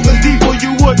 Focus deep or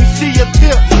you wouldn't see a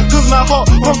tip, cause my heart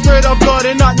pumps straight up blood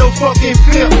and not no fucking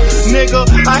fear. Nigga,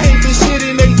 I hate this shit,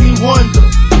 it makes me wonder.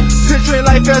 Picturing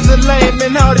life as a lame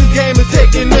and how this game is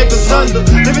taking niggas under.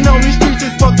 Living on these streets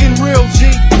is fucking real, G.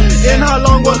 And how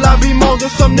long will I be moaned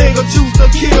if some nigga choose to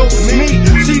kill me?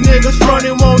 See niggas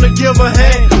running, wanna give a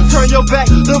hand. Turn your back,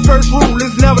 the first rule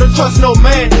is never to trust no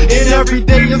man. And every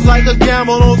day is like a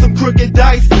gamble on some crooked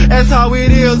dice. That's how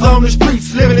it is on the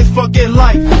streets, living this fucking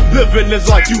life. Living is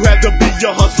like you had to be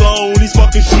a hustler on these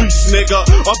fucking streets, nigga.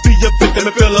 Or be a victim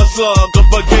and feel a slug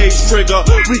up a gauge trigger.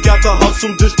 We got the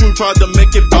hustle, this dude tried to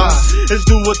make it by. It's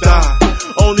do or die.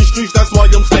 On these streets, that's why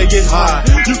I'm staying high.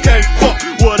 You can't fuck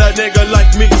with a nigga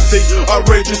like me, see.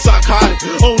 Outrageous, psychotic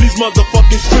on these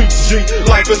motherfucking streets, G.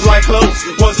 Life is like clothes.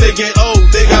 Once they get old,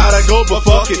 they gotta go, but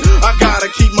fuck it. I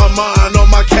gotta keep my mind on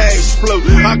my cash flow.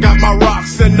 I got my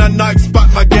rocks in the night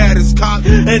spot, my gat is cocked.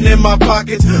 And in my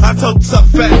pockets, I totes a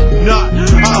fat knot.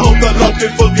 I hope the Lord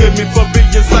can forgive me for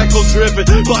being psycho-driven,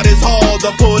 but it's hard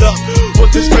to put up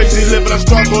with this crazy living. I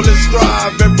struggle and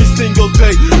strive every single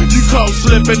day. You come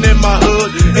slipping in my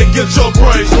hood and get your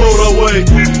brains rolled away.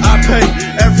 I pay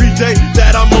every day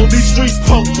that I'm on these streets.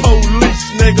 Police,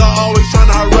 nigga, always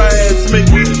tryna harass me,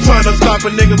 tryna stop a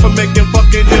nigga from making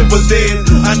fucking dividends.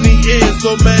 I need ends,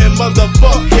 so man,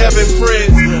 motherfuck having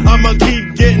friends. I'ma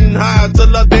keep getting high till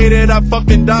the day that I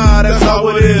fucking die. That's how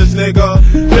it is, nigga.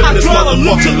 Living this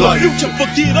motherfucking life. Future,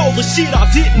 forget all the shit I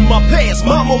did in my past.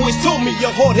 Mom always told me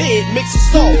your hard head makes a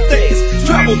soft ass.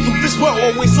 Travel through this world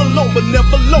always alone, but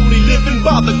never lonely. Living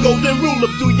by the golden rule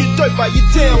of do your dirt by your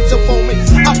town to for me.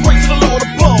 I pray to the Lord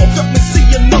above, help me see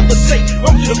another day.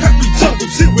 I'm in the country jungle,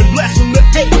 zero blast from the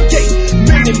AK.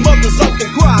 Many mothers often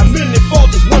cry, many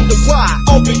fathers wonder why.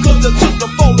 All because they took the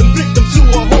fallen victim to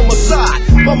a homicide.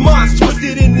 My mind's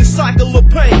twisted in this cycle of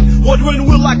pain, wondering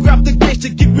will I grab the gauge to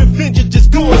get revenge or just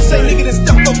go insane. Nigga that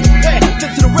stepped off the path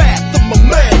into the wrath of my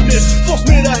madness. Forced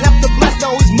me to have to blast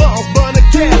now his mom's buying a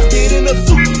casket in a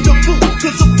suit to boot,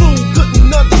 cause a fool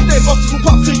couldn't understand. Busters will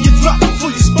pop till you drop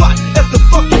for your spot as the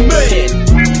fucking man.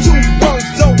 Two wrongs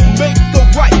don't make the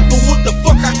right, but what the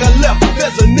fuck I got left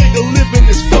as a nigga living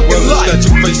this fucking life? That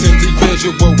you facing the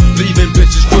visual, leaving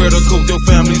bitches critical. Your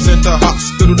family's in the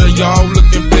hospital, they all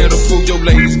looking pitiful. Your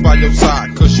ladies by your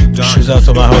side, cause you dying. Shout out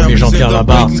to my homie Jean-Pierre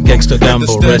Labarthe, Gangsta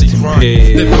Gamble, rest in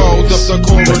peace.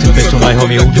 Rest in peace to my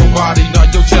homie Udo. Now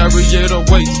your chariot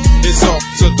awaits. It's off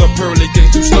to the pearly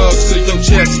gate. 2 slugs to your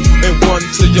chest and 1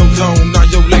 to your dome. Now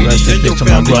your lady and your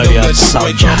family don't let you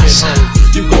wait coming home.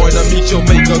 You going to meet your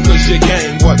maker cause your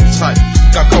game wasn't tight.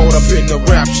 Got caught up in the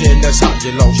rapture and that's how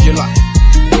you lost your life.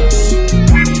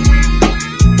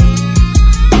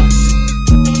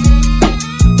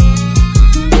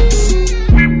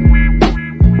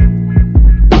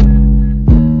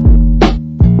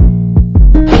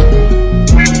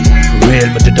 Real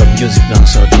but the music dans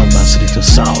sa drum band Sinixta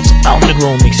Soundz.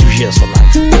 Underground mix UGS for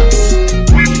life.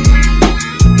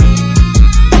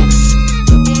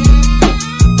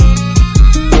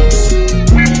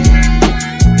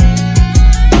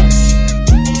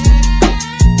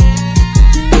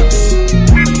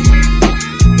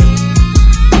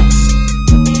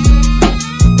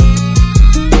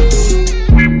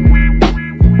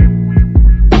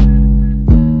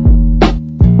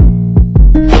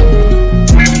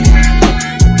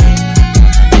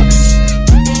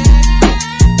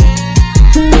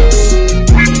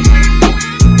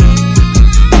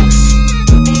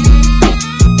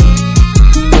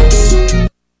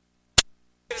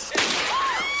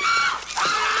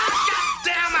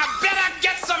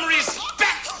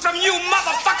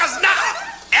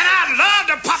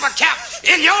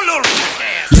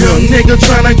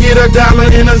 Tryna get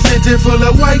 $1 in a city full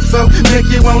of white folk, make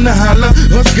you wanna holler.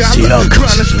 A scholar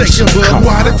tryna stake your bud,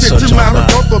 water tip tomorrow,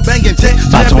 for banging tech,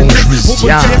 jamming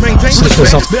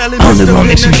Underground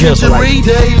mix UGS for life.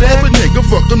 Nigga,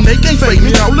 fuck them, they can't fake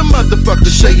me. All the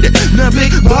motherfuckers say that. Now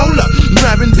big baller,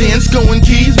 driving Benz, going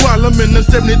keys while I'm in the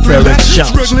 73 line,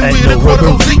 struggling with a quarter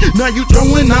OC. Now you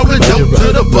throwing all the dope to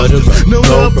the busters. No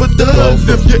love for thugs.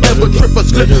 If you ever trip a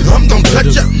slip, I'm gon'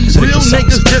 touch ya. Real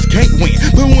niggas just can't win,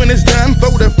 but when it's time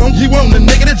for the phone, you want a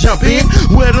nigga to jump in.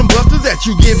 Where them busters that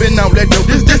you giving all that dope?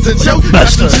 Is this a joke?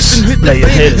 Busters, play your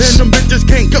hits. And them bitches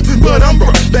can't go, but I'm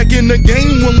broke. Back in the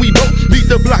game when we both beat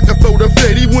the block up for the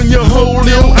fatty. When your whole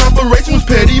little operation was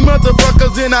petty.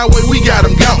 Motherfuckers in our way, we got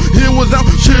them gone. It was on,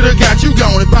 shoulda got you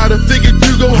gone. If I'd have figured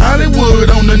you go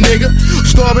Hollywood on the nigga.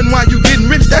 Starving while you getting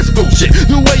rich, that's bullshit.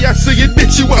 The way I see it,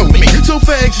 bitch, you owe me. So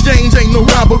fair exchange ain't no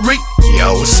robbery.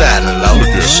 Yo, what's happening, low?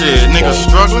 Shit, nigga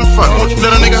struggling. Fuck, won't you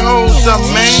let a nigga hold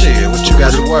something, man? Shit, what you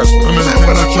got to work with? Man,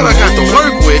 what I got to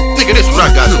work with? Nigga, this what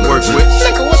I got to work with.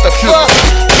 Nigga, what the fuck?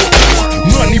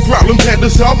 Money problems had to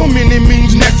solve them, any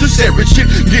means necessary. Shit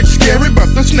gets scary, but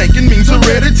the snaking means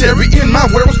hereditary. In my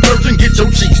world, splurging, get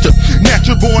your cheeks took.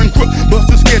 Natural born crook,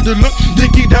 busters scared to look.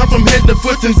 Dicky down from head to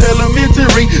foot since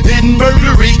elementary. Hidden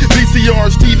burglaries,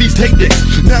 VCRs, TVs, tape decks.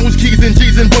 Now it's keys and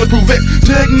G's and bulletproof vests.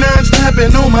 Tech 9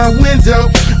 snapping on my window.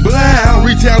 Blow,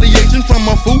 retaliation from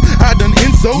a fool I done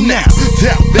so now.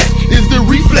 Tell that is the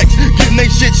reflex. Getting they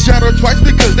shit shot or twice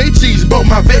because they cheese bought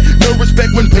my vet. No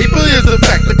respect when paper is a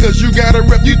fact because you got a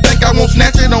rep. You think I won't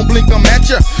snatch it? Don't blink, I'm at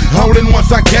ya. Hold in once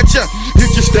I catch ya.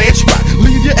 Hit your stage spot,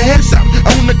 leave your ass out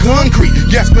on the concrete,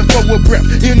 gasping for a breath.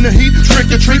 In the heat, trick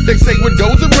or treat, they say what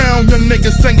goes around. Young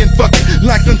niggas singing fuck it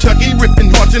like Kentucky, ripping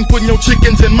hearts and putting your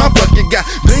chickens in my bucket. Got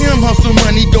damn hustle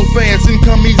money, go fast and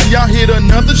come easy. I hit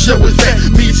another show, is that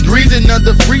meets grease,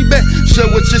 another free bet. Show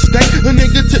what you stank. A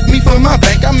nigga took me for my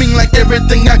bank. I mean like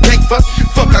everything I can't fuck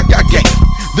I got gang.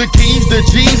 The keys, the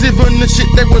G's, even the shit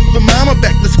that was for mama,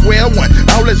 back to square one.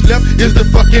 All that's left is the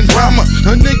fucking drama.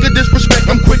 A nigga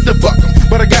disrespect, I'm quick to fuck him.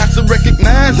 But I got to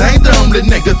recognize I ain't the only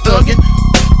nigga thuggin'.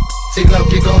 See, look,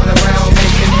 you're going around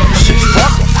making it. Shit,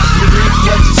 fuck em. You reap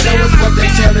what you sow is what they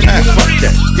telling me. Fuck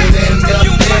that. You'll end up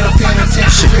dead or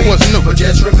penitentiary. Shit, it wasn't new. But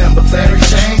just remember, fair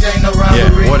exchange ain't no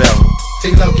robbery. Yeah, whatever.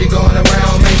 See, look, you're going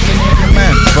around making it.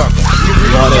 Man, fuck em. You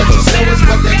reap what you sow is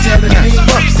what they telling me.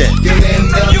 Fuck that. You'll end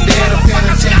up dead or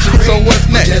penitentiary. So what's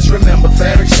next? Just remember,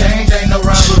 fair exchange ain't no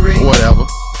robbery. Whatever.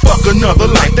 Fuck another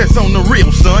life that's on the real,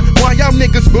 son. Why y'all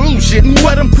niggas bullshitting?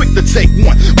 What I'm quick to take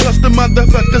one. Plus the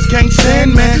motherfuckers can't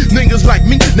stand, man. Niggas like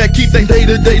me that keep their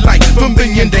day-to-day life from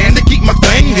being damn to keep my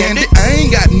thing handy. I ain't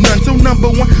got none, so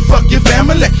number one, fuck your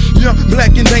family. Young,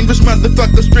 black and dangerous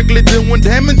motherfucker strictly doing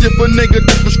damage if a nigga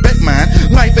disrespect mine.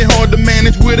 Life ain't hard to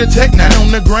manage with a tech 9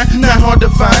 on the grind, not hard to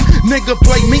find. Nigga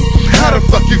play me, how the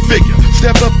fuck you figure?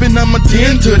 Step up and I'ma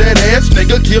tend to that ass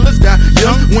nigga. Killers die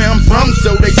young where I'm from,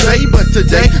 so they say, but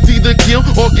today either kill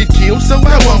or get killed, so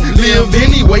I won't live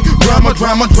anyway. Drama,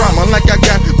 drama, drama, like I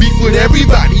got beef with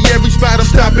everybody. Every spot I'm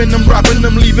stopping them, dropping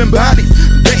them, leaving bodies.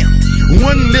 Damn,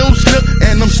 one little slip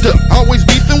and I'm stuck. Always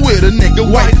beefing with a nigga.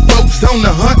 White folks on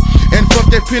the hunt, and fuck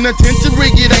that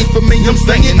penitentiary, it ain't for me. I'm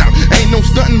staying out. Ain't no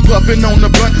stunting, puffing on the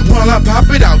blunt while I pop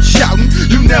it out, shouting.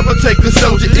 You never take a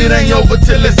soldier, it ain't over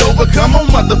till it's over. Come on,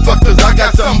 motherfuckers, I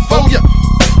got something for ya.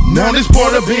 Now this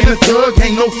part of being a thug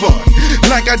ain't no fun.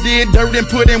 Like I did dirt and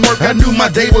put in work, I knew my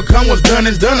day would come. What's done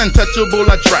is done, untouchable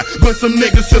I try. But some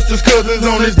niggas, sisters, cousins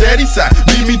on his daddy's side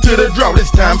lead me to the draw this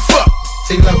time, fuck.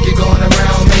 See, look, you're going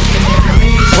around making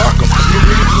enemies. Fuck em. You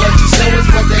reap what you sow is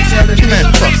what they telling me. Man,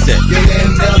 fuck that. You'll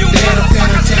end up dead or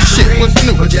penitentiary. Shit, what's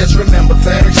new? But just remember,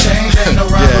 fair exchange ain't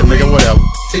no robbery. Yeah, nigga, whatever.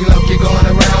 See, look, you're going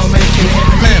around making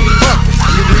enemies. Man, fuck em.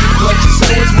 You reap what you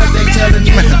sow is what they telling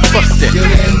me. Man, fuck that. You'll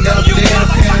end up dead or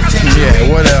penitentiary. Yeah,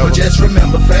 whatever. But just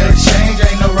remember, fair exchange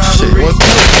ain't no robbery. Shit, what's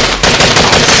new?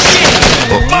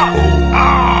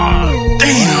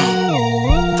 Damn.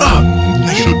 Fuck.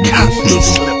 Nigga got me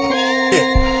slipping.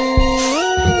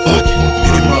 Fuck it.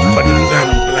 Many motherfuckers got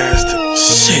them blasted.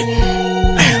 Shit.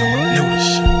 Damn, I knew this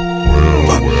shit.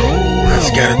 Fuck. I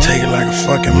just gotta take it like a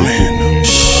fucking man, though.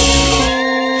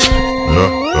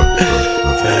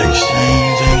 Fair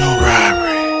exchange ain't no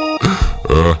robbery.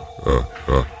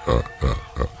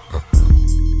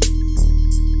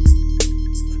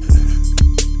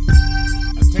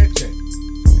 Attention.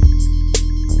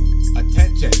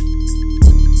 Attention.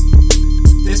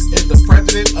 This is the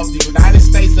President of the United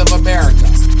States of America.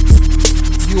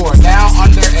 You are now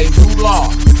under a new law.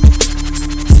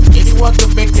 Anyone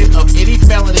convicted of any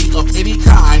felony of any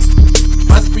kind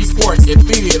must report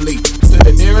immediately to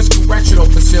the nearest correctional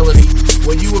facility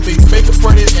where you will be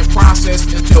fingerprinted and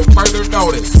processed until further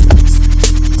notice.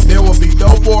 There will be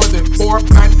no more than 4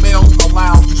 black males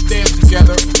allowed to stand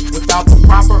together without the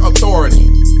proper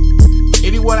authority.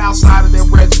 Anyone outside of their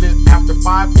residence after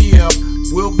 5 p.m.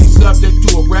 will be subject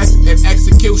to arrest and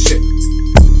execution.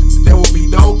 There will be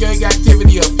no gang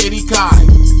activity of any kind.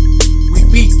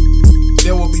 Repeat,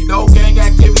 there will be no gang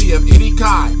activity of any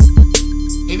kind.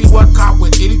 Anyone caught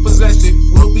with any possession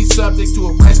will be subject to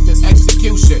arrest and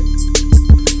execution.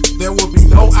 There will be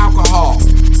no alcohol.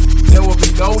 There will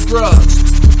be no drugs.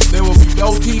 There will be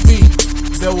no TV.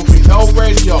 There will be no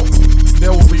radio.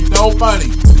 There will be no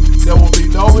money. There will be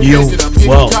no religion of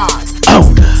any kind.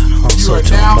 You are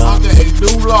now under a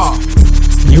new law.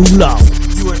 New law.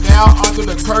 You are now under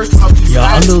the curse of the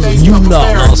United States of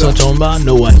America. Nous sommes talking about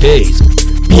nowadays.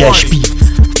 PHP.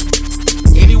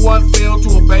 anyone fail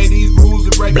to obey these rules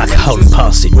and Black regulations Hole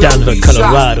Posse, Denver,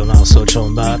 Colorado, now so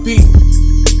talking about. They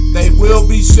will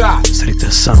be shot. Sinixta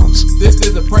Soundz. This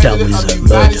is the President of the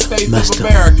United States of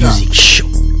America. Music show.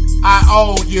 I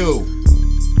own you.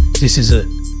 This is a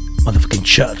motherfucking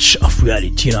church of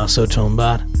reality, now so talking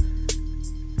about.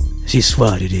 This is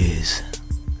what it is.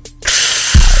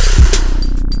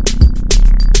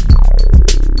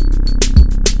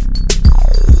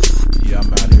 Yeah,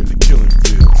 I'm out here in the killing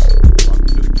fields. Welcome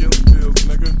to the killing fields,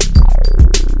 nigga.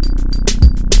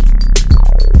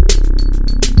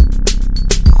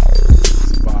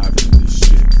 Surviving this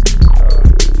shit.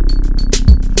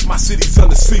 My city's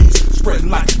under siege, spreading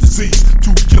like a disease.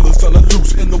 2 killers on the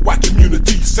loose in the white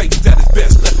community. Satan's at his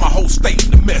best, left my whole state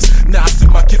in a mess. Now I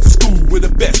send my kids to school with the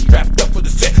best, strapped up for the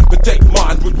set. But take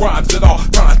mine with rhymes at all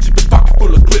times. Keep your pocket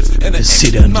full of clips and an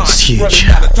 8 9. Running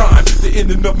out of time, the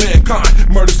ending of mankind.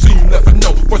 Murder scene left a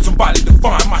note for somebody to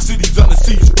find. My city's under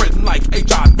siege, spreading like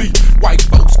HIV. White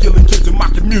folks killing kids in my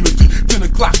community. 10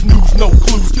 o'clock news, no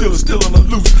clues. Killers still on the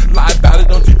loose. Lie about it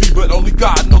on TV, but only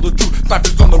God knows the truth.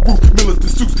 Snipers on the roof,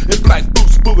 militant suits in black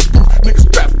boots, bulletproof. Niggas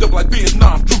strapped up like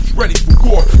Vietnam troops, ready for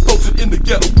war. Posted in the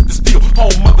ghetto with the steel.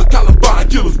 Home of the Columbine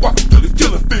killers, walking through the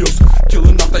killing fields.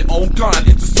 Killing off their own kind,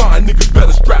 it's a sign. Niggas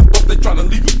better strap up, they tryna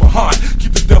leave us behind.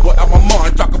 Keep the devil out my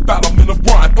mind, talk about them in a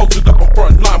rhyme. Posted up a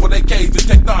front line with AKs and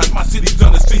Tech 9. My city's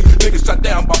under siege, niggas shot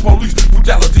down by police.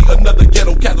 Brutality, another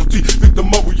ghetto casualty.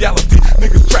 Victim of reality,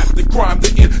 niggas trapped in crime.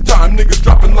 The end time, niggas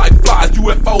dropping like flies.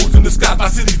 UFOs in the sky, my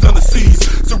city's under siege.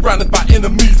 Surrounded by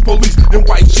enemies, police in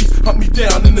white sheets. Hunt me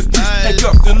down in the streets,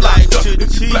 handcuffed and locked up.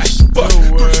 If you black, fuck,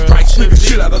 3 strikes, niggas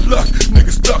shit out of luck.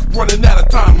 Niggas stuck, running out of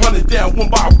time, hunted down one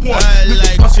by one.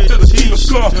 Niggas busted to the team of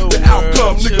come. The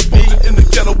outcome, niggas posted in the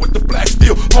ghetto with the black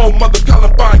steel. Home of the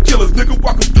Columbine killers, nigga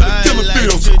walking through the killing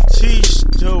fields. I like to teach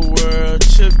the world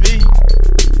to be.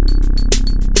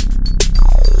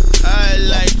 I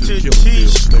like to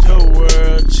teach the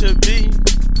world to be.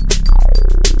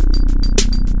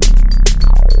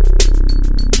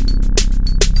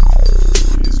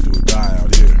 It's do or die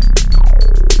out here.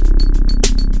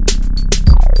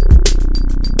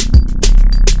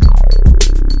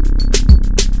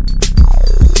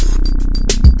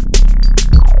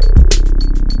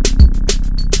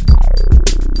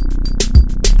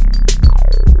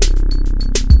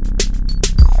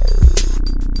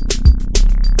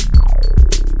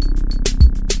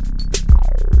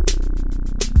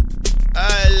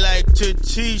 To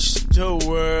teach the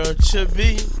world to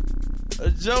be a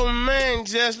dope man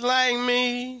just like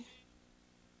me.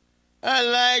 I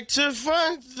like to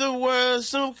front the world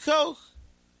some coke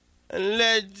and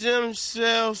let them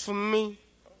sell for me.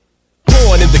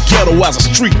 Born in the ghetto as a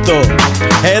street thug.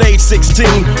 At age 16,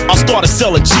 I started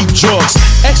selling cheap drugs.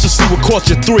 Ecstasy would cost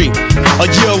you 3. A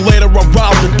year later, I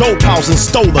robbed a dope house and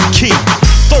stole the key.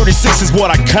 36 is what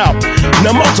I count.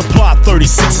 Now multiply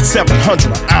 36 and 700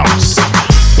 an ounce.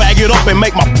 Bag it up and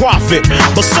make my profit.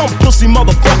 But some pussy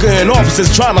motherfucker in office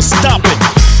is trying to stop it.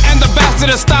 And the bastard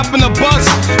that's stopping the bus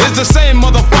is the same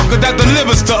motherfucker that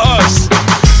delivers to us.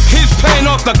 He's paying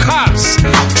off the cops.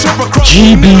 Triple cross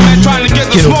the man trying to get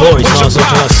the smoke.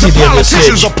 The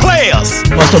politicians are players.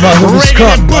 Reagan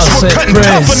and Bush were cutting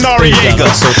tough for Noriega.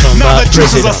 Now the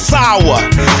juices are sour.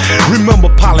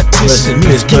 Remember politicians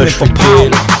scheming for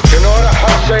power. You know what a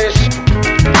horse is?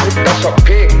 That's a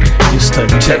pig. Houston,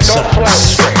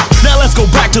 Texas. Now let's go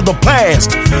back to the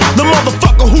past. The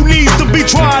motherfucker who needs to be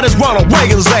tried is Ronald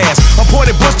Reagan's ass.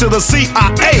 Appointed Bush to the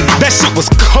CIA. That shit was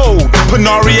cold. Put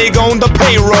Noriega on the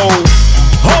payroll.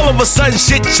 All of a sudden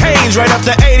shit changed right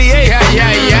after 88.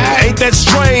 Yeah. Ain't that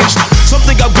strange?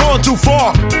 Something I've gone too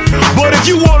far. But if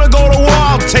you wanna go to war,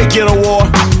 I'll take you to war.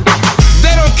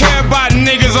 They don't care about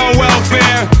niggas on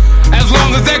welfare as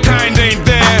long as that kind ain't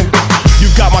there. You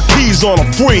got my keys on a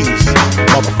freeze,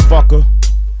 motherfucker.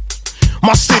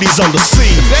 My city's under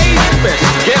siege. Today's best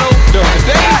is ghetto dope.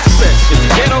 Today's best is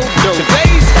ghetto dope.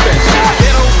 Today's best is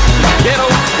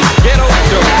ghetto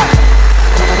dope.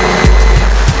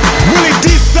 Really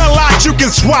deep sell out, you can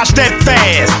swatch that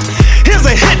fast. Here's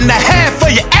a hit and a half for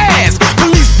your ass.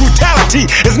 Police brutality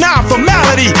is now a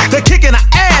formality. They're kicking our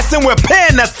ass and we're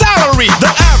paying their salary. The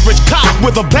average cop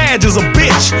with a badge is a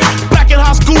bitch. Back in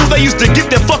high school, they used to get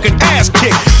their fucking ass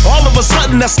kicked. All of a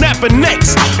sudden, they're snapping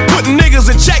necks. Putting niggas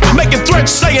in check, making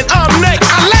threats, saying I'm next.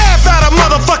 I laugh at a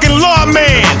motherfucking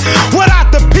lawman.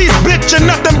 Without the peace, bitch, you're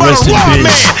nothing but a raw man.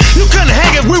 You couldn't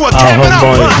hang if we were tapping out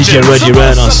punches. DJ Reggie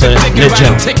ran on say,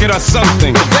 legend. Ticket or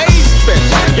something. Today's best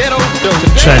is ghetto dope.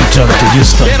 Trenton to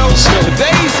Houston. Ghetto dope.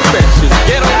 Today's best is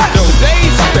ghetto dope.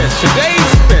 Today's best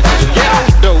is ghetto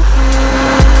dope.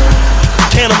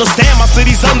 can't understand my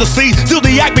city's under siege. Still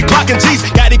the act be clocking G's.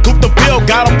 Got it cooked the bill,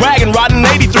 got them bragging, riding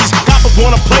 83s. Coppers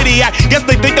wanna play the act, guess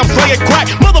they think I'm slinging crack.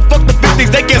 Motherfuck the 50s,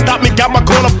 they can't stop me, got my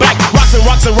corner back. Rocks and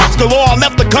rocks and rocks galore, I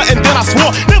left the cut and then I swore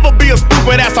never be a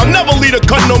stupid ass, I'll never lead a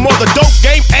cut no more. The dope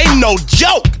game ain't no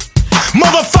joke.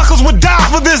 Motherfuckers would die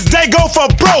for this, they go for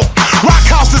broke. Rock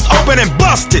house is open and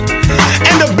busted,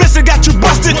 and the bitch that got you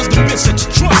busted was the bitch that you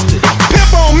trusted.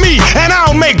 Pimp on me, and I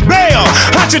don't make bail.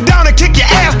 Hunt you down and kick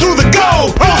your ass through the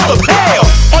gold post of hell.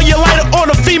 Are you lighter on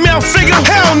a female figure?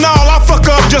 Hell no, I fuck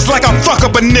up just like I fuck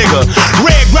up a nigga.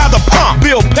 Red grab the pump,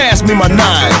 Bill pass me my 9.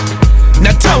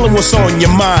 Now tell him what's on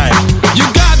your mind. You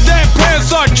goddamn parents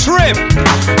are tripped.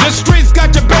 The streets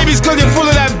got your babies cause you're full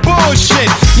of that bullshit.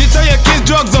 You tell your kids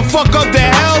drugs will fuck up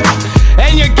their health,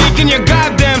 and you're geeking your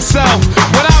goddamn self.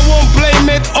 But I won't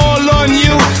blame it all on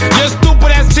you. Your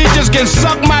stupid ass teachers can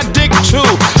suck my dick too.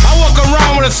 I walk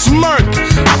around with a smirk.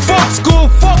 Fuck school,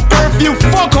 fuck curfew,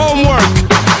 fuck homework.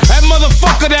 That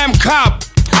motherfucker damn cop.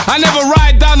 I never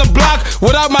ride down the block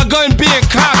without my gun being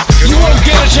cocked. You won't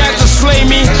get a chance to slay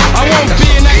me. I won't be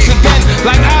an accident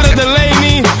like Ada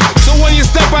Delaney. So when you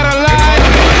step out of line,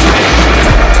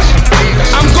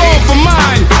 I'm going for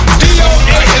mine.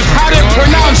 DOA is how they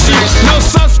pronounce you. No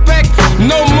suspect,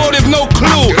 no motive, no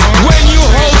clue. When you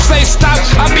hoes say stop,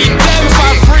 I'll be damned if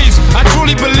I freeze. I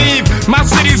truly believe my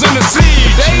city's under siege.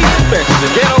 They spent the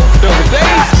ghetto, they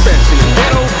spent the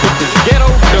ghetto, this ghetto,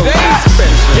 they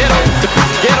spent the ghetto, this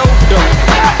ghetto,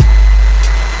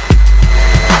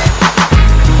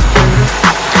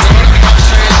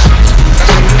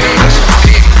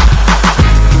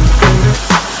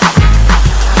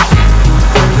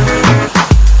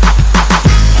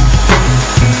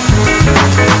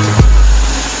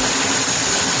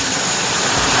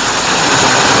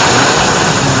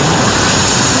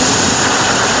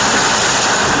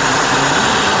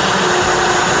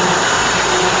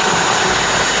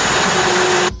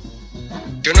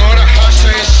 You know what a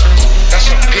hustler is? That's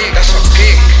a pig, that's a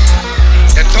pig.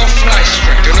 That don't fly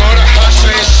straight. You know what a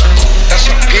hustler is? That's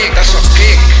a pig, that's a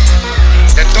pig.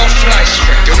 That don't fly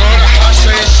straight. You know what a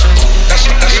hustler is? That's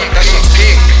a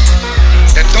pig.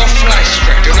 That don't fly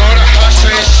straight. You know what a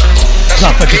hustler is? That's a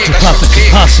pig, that's a pig.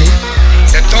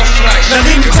 That don't fly straight. Now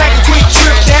let me take a quick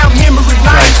trip down memory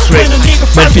lane.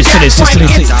 Memphis City,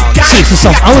 Sinixta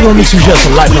Soundz. Un gros mix sujet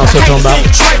sur Live Now, c'est ton bas.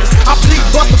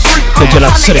 C'est de la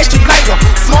Sinixta.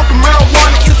 Smoking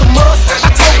marijuana is a must. I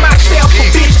told myself a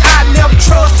bitch I never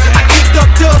trust. I kicked up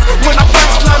dust when I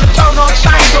first learned to throw on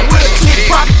things. So with a click,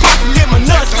 poppin' in my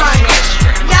nuts, man.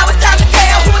 Now it's time to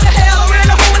tell who the hell real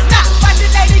and who is not. Watch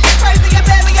the lady get crazy and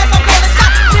baby, yes, I'm gonna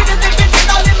shop. Niggas and bitches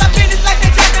all in my business like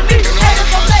they talking me. Haters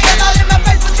gon' play it all in my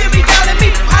face, but still be down at me.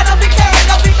 I don't be caring,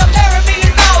 don't be comparing me,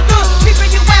 it's all good.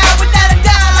 Keeping you wild without a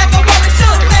dime like a woman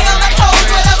should. Stay on my toes,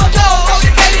 whatever goes. So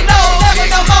you say you know, never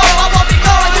no more. I won't be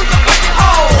going, you can fucking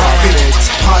hold. I feel it,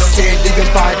 I said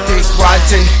living by this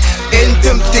rotten in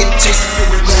them ditches.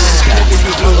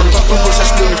 From I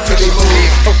stood to the moon,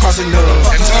 from crossing up.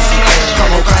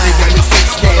 Come on, cause it when it's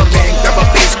fixed, stand bang, grab a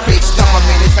bitch, quick, stomp him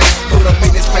in his face, put him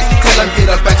in his place, tell him get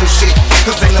up at your shit.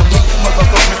 Cause ain't no weak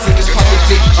motherfuckers in this public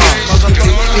dick.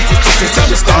 It's just chicken, tell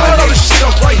me all the shit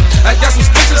I'm writing. I got some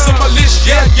stitches on my list,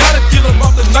 yeah, I gotta kill them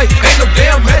off the night. Ain't no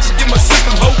damn magic in my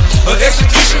system, ho.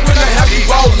 Execution when I have you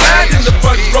all lined in the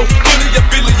front row. Fully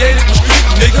affiliated with street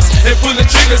niggas and pulling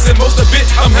triggers, and most of it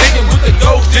I'm hanging with the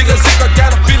gold diggers. If I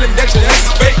got a feeling that your ass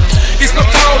is fake, it's no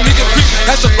call, nigga, creep.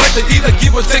 That's your right to either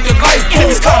give or take a life.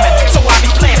 Enemies coming, so I be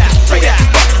blasting. Straight at these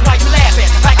buckets while you laughing,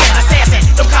 like an assassin.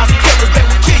 Them constant killers that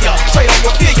will kill ya. Straight up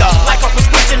will feel ya, like a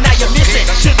prescription. Now you're missing.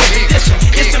 Shouldn't be dishing.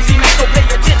 It's MC man, so pay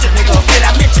attention, nigga. Did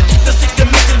I mention the 6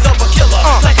 dimensions of a killer?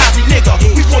 Like Ozzy, nigga.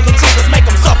 We pull them triggers, make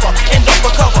them suffer, and don't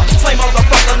recover. Slay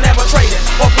motherfucker, never trading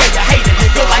or play you hating.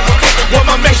 Your life was taken. Well,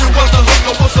 my mission was the hook,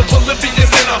 I was a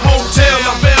Bolivians in a hotel.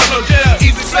 I'm bound on jail,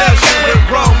 easy slash, shit went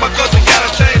wrong. My cousin got a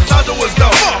chain, Sandra was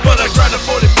dope, but I tried to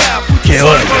 45. Okay,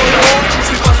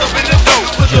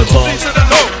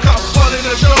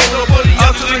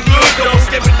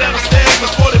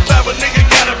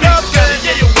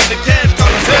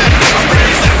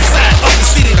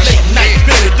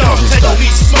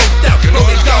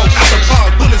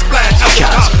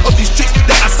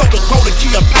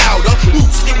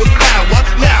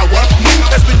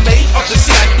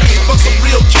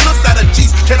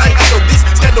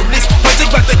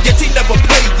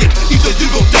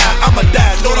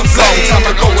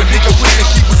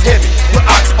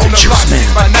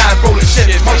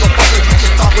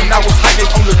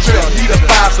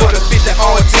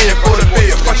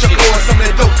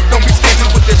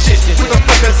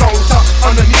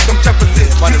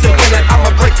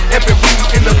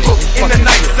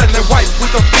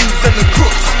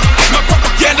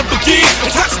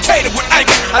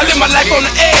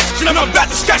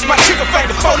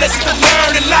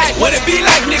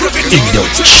 in your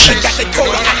chest. Got that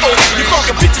quota, you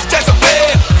fucking bitches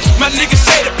Jezebel. My niggas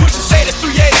say the push and say the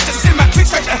 380, just send my clicks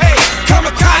straight to hell.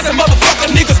 Kamikaze, motherfucker,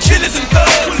 niggas, killers and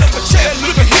thugs. Pull up a chair,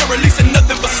 looking here, releasing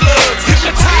nothing but slugs.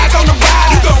 Hypnotized on the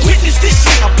ride, you gon' witness this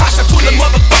shit. A posture full of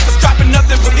motherfuckers dropping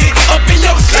nothing but hits. Up in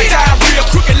your seat, I'm real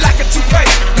crooked like a toupee.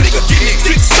 Nigga, get his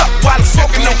dick sucked while I'm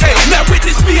smoking on hay. Now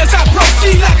witness me as I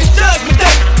proceed like it's judgment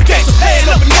day. The game's some head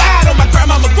up and wide on my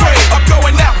grandmama grave. I'm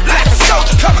going out like a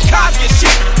soldier, kamikaze and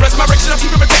shit. Rest my direction, I'm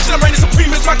keeping protection, I'm reigning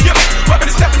supreme as my gift. Weapon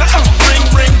is stepping out, ring,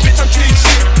 ring, bitch, I'm king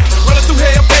shit. Running through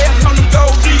hell, bad on them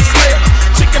gold D's slayer.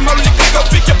 Chicken more liquor, go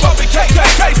pick your puppy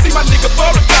KKK. See my nigga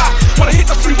Beauregard, wanna hit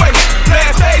the freeway.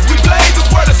 Last days we blaze, this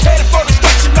world is headed for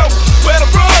destruction. Know where to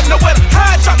run, know where to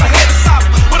hide, drop my head aside.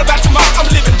 What about tomorrow? I'm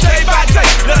living day by day.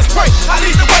 Let us pray, I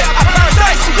lead the way, I burn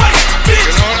days away, bitch.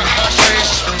 You know what a hustler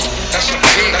is? That's a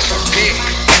pig.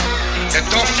 That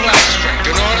don't fly straight.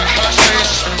 You know what a hustler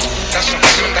is? That's a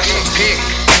pig.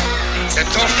 That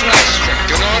don't fly straight.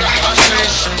 You know what a hustler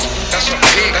is? That's a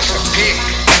pig.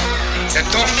 That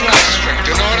don't fly straight.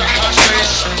 You know what a hustler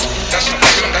is? That's a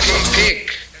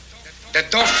pig.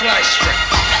 That don't fly straight.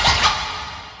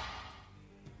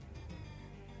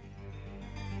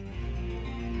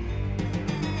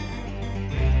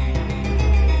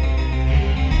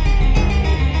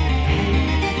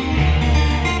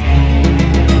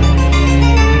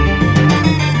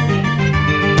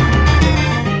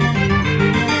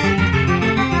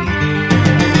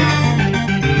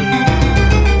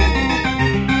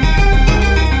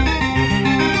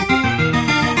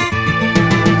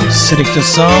 Sinixta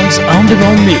Soundz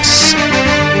Underground Mix.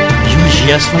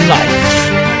 UGS for life.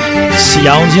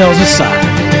 Soundz on the side.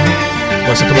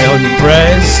 Você também é o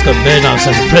Prez, também não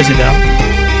seja president.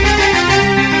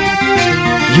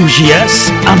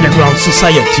 UGS Underground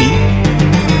Society.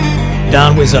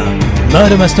 Down with a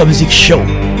Murder Master Music Show.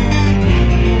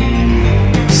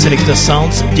 Sinixta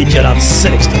Soundz, DJ and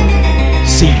Sinixta.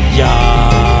 See ya.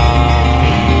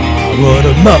 What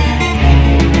em up.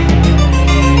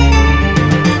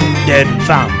 Dead and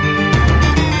found.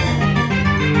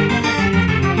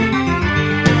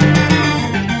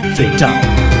 Think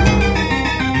down.